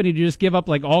 for a company to just give up,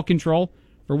 all control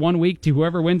for 1 week to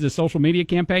whoever wins a social media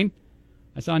campaign.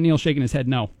 I saw Neil shaking his head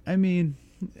no. I mean,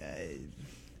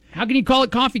 how can you call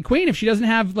it Coffee Queen if she doesn't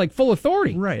have, full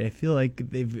authority? Right. I feel like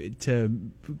to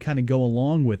kind of go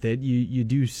along with it, you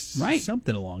do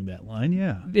something along that line,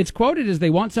 yeah. It's quoted as they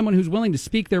want someone who's willing to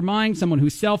speak their mind, someone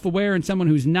who's self-aware, and someone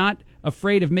who's not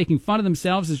afraid of making fun of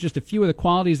themselves. Is just a few of the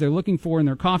qualities they're looking for in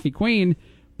their Coffee Queen.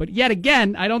 But yet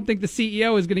again, I don't think the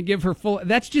CEO is going to give her full.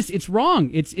 That's just, it's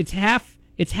wrong. It's half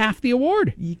the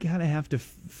award. You gotta have to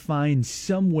find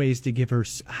some ways to give her.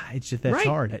 It's just that's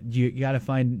hard. You gotta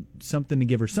find something to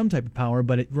give her some type of power,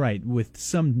 but with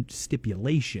some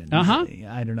stipulations.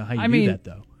 I don't know how you do that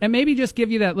though. And maybe just give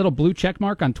you that little blue check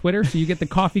mark on Twitter, so you get the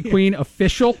Coffee Queen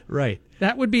official. Right.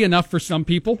 That would be enough for some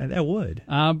people. That would.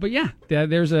 But yeah,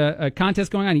 there's a contest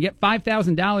going on. You get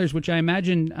 $5,000, which I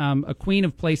imagine a queen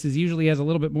of places usually has a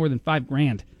little bit more than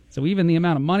 $5,000. So even the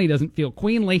amount of money doesn't feel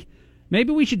queenly.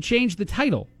 Maybe we should change the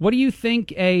title. What do you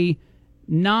think a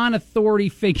non-authority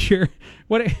figure?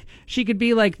 She could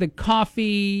be like the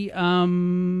coffee.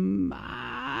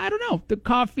 I don't know, the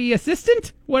coffee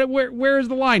assistant. Where is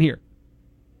the line here?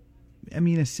 I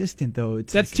mean, assistant, though.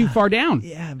 That's too far down.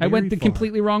 Yeah, I went the far.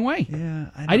 completely wrong way. Yeah.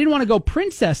 I didn't want to go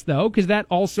princess, though, because that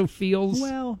also feels...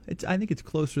 Well, I think it's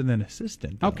closer than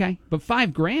assistant. Though. Okay, but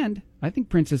 $5,000. I think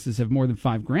princesses have more than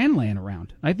 $5,000 laying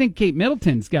around. I think Kate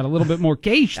Middleton's got a little bit more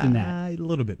cash than that. A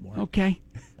little bit more. Okay.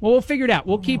 Well, we'll figure it out.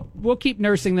 We'll keep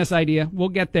nursing this idea. We'll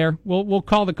get there. We'll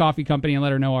call the coffee company and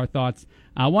let her know our thoughts.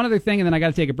 One other thing, and then I got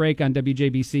to take a break on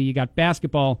WJBC. You got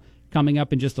basketball coming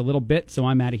up in just a little bit, so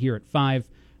I'm out of here at 5.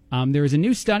 There is a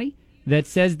new study that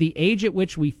says the age at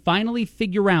which we finally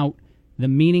figure out the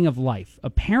meaning of life.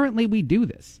 Apparently, we do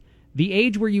this. The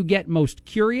age where you get most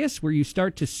curious, where you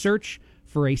start to search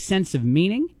for a sense of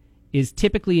meaning, is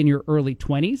typically in your early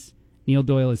 20s. Neil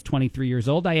Doyle is 23 years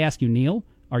old. I ask you, Neil,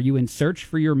 are you in search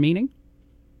for your meaning?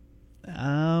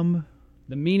 The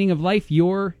meaning of life,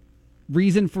 your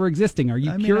reason for existing. Are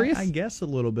you curious? I guess a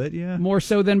little bit, yeah. More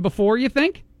so than before, you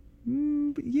think?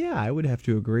 Yeah, I would have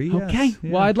to agree. Okay. Yes.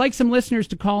 Yeah. Well, I'd like some listeners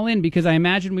to call in because I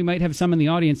imagine we might have some in the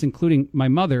audience, including my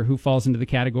mother, who falls into the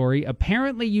category.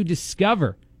 Apparently,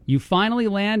 you finally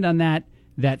land on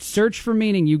that search for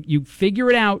meaning. You figure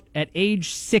it out at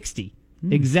age 60.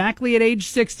 Exactly at age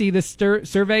 60, the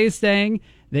survey is saying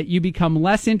that you become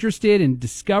less interested in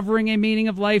discovering a meaning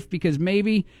of life because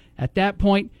maybe at that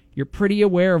point you're pretty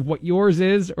aware of what yours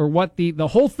is or what the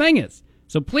whole thing is.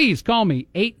 So please call me,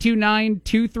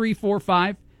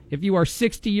 829-2345, if you are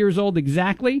 60 years old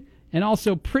exactly and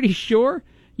also pretty sure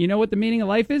you know what the meaning of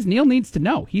life is. Neil needs to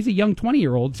know. He's a young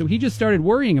 20-year-old, so he just started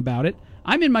worrying about it.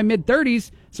 I'm in my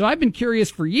mid-30s, so I've been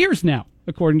curious for years now,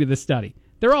 according to this study.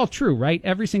 They're all true, right?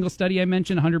 Every single study I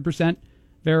mentioned, 100%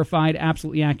 verified,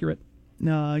 absolutely accurate.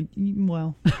 No,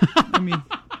 well, I mean...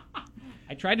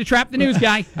 I tried to trap the news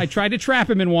guy. I tried to trap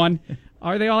him in one.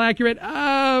 Are they all accurate?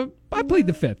 I plead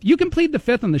the fifth. You can plead the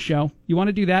fifth on the show. You want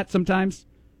to do that sometimes?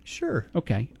 Sure.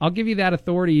 Okay. I'll give you that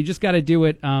authority. You just got to do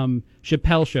it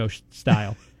Chappelle show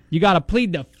style. You got to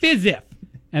plead the fizz-if,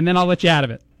 and then I'll let you out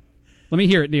of it. Let me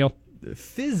hear it, Neil. The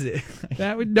fizz-if?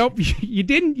 Nope. You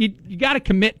didn't. You got to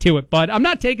commit to it, bud. I'm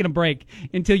not taking a break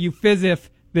until you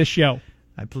fizz-if this show.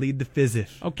 I plead the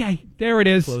fizz-if. Okay. There it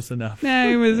is. Close enough.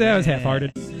 That was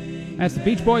half-hearted. That's the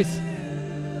Beach Boys.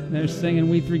 They're singing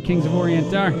We Three Kings of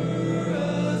Orient Are.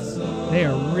 They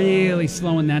are really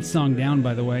slowing that song down,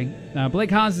 by the way.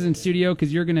 Blake Haas is in studio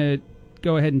because you're going to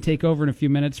go ahead and take over in a few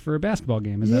minutes for a basketball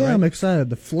game. Is that right? Yeah, I'm excited.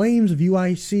 The Flames of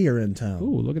UIC are in town.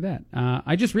 Ooh, look at that.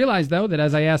 I just realized, though, that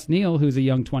as I asked Neil, who's a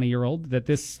young 20-year-old, that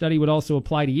this study would also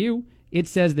apply to you. It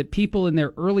says that people in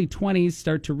their early 20s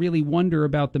start to really wonder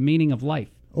about the meaning of life.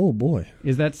 Oh, boy.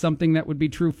 Is that something that would be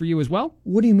true for you as well?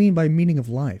 What do you mean by meaning of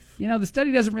life? You know, the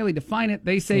study doesn't really define it.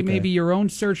 They say maybe your own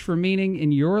search for meaning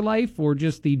in your life or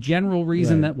just the general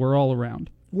reason that we're all around.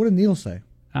 What did Neil say?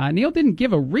 Neil didn't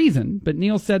give a reason, but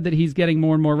Neil said that he's getting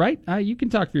more and more right. You can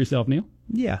talk for yourself, Neil.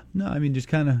 Yeah. No, I mean, just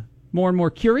kind of... More and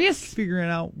more curious? Figuring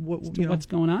out what's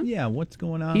going on? Yeah, what's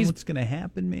going on, what's going to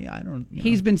happen to me. I don't know.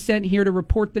 He's been sent here to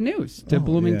report the news to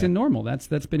Bloomington Normal.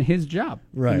 That's been his job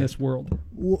in this world.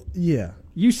 Well, yeah.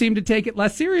 You seem to take it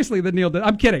less seriously than Neil did.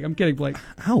 I'm kidding, Blake.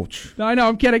 Ouch. No, I know,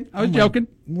 I'm kidding. I was joking.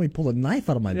 Let me pull a knife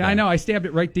out of my back. Yeah, I know. I stabbed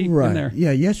it right deep in there.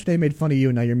 Yeah, yesterday I made fun of you,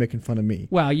 and now you're making fun of me.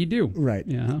 Well, you do. Right.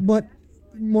 Yeah. But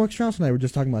Mark Strauss and I were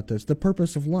just talking about this. The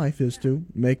purpose of life is to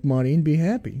make money and be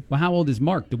happy. Well, how old is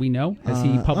Mark? Do we know? Has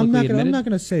he publicly admitted? I'm not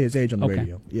going to say his age on the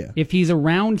radio. Yeah. If he's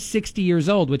around 60 years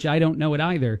old, which I don't know it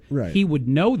either, he would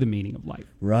know the meaning of life.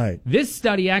 Right. This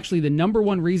study, actually, the number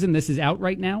one reason this is out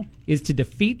right now is to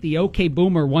defeat the OK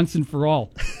Boomer once and for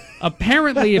all.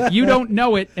 Apparently, if you don't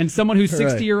know it and someone who's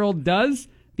 60-year-old does,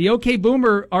 the OK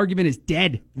Boomer argument is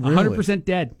dead. Really? 100%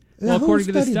 dead. Well, according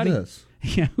to this study. This?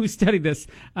 Yeah, who studied this?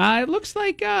 It looks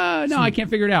like, I can't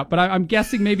figure it out, but I'm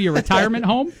guessing maybe a retirement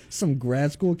home. Some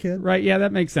grad school kid. Right, yeah,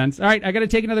 that makes sense. All right, I got to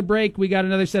take another break. We got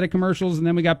another set of commercials, and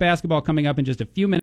then we got basketball coming up in just a few minutes.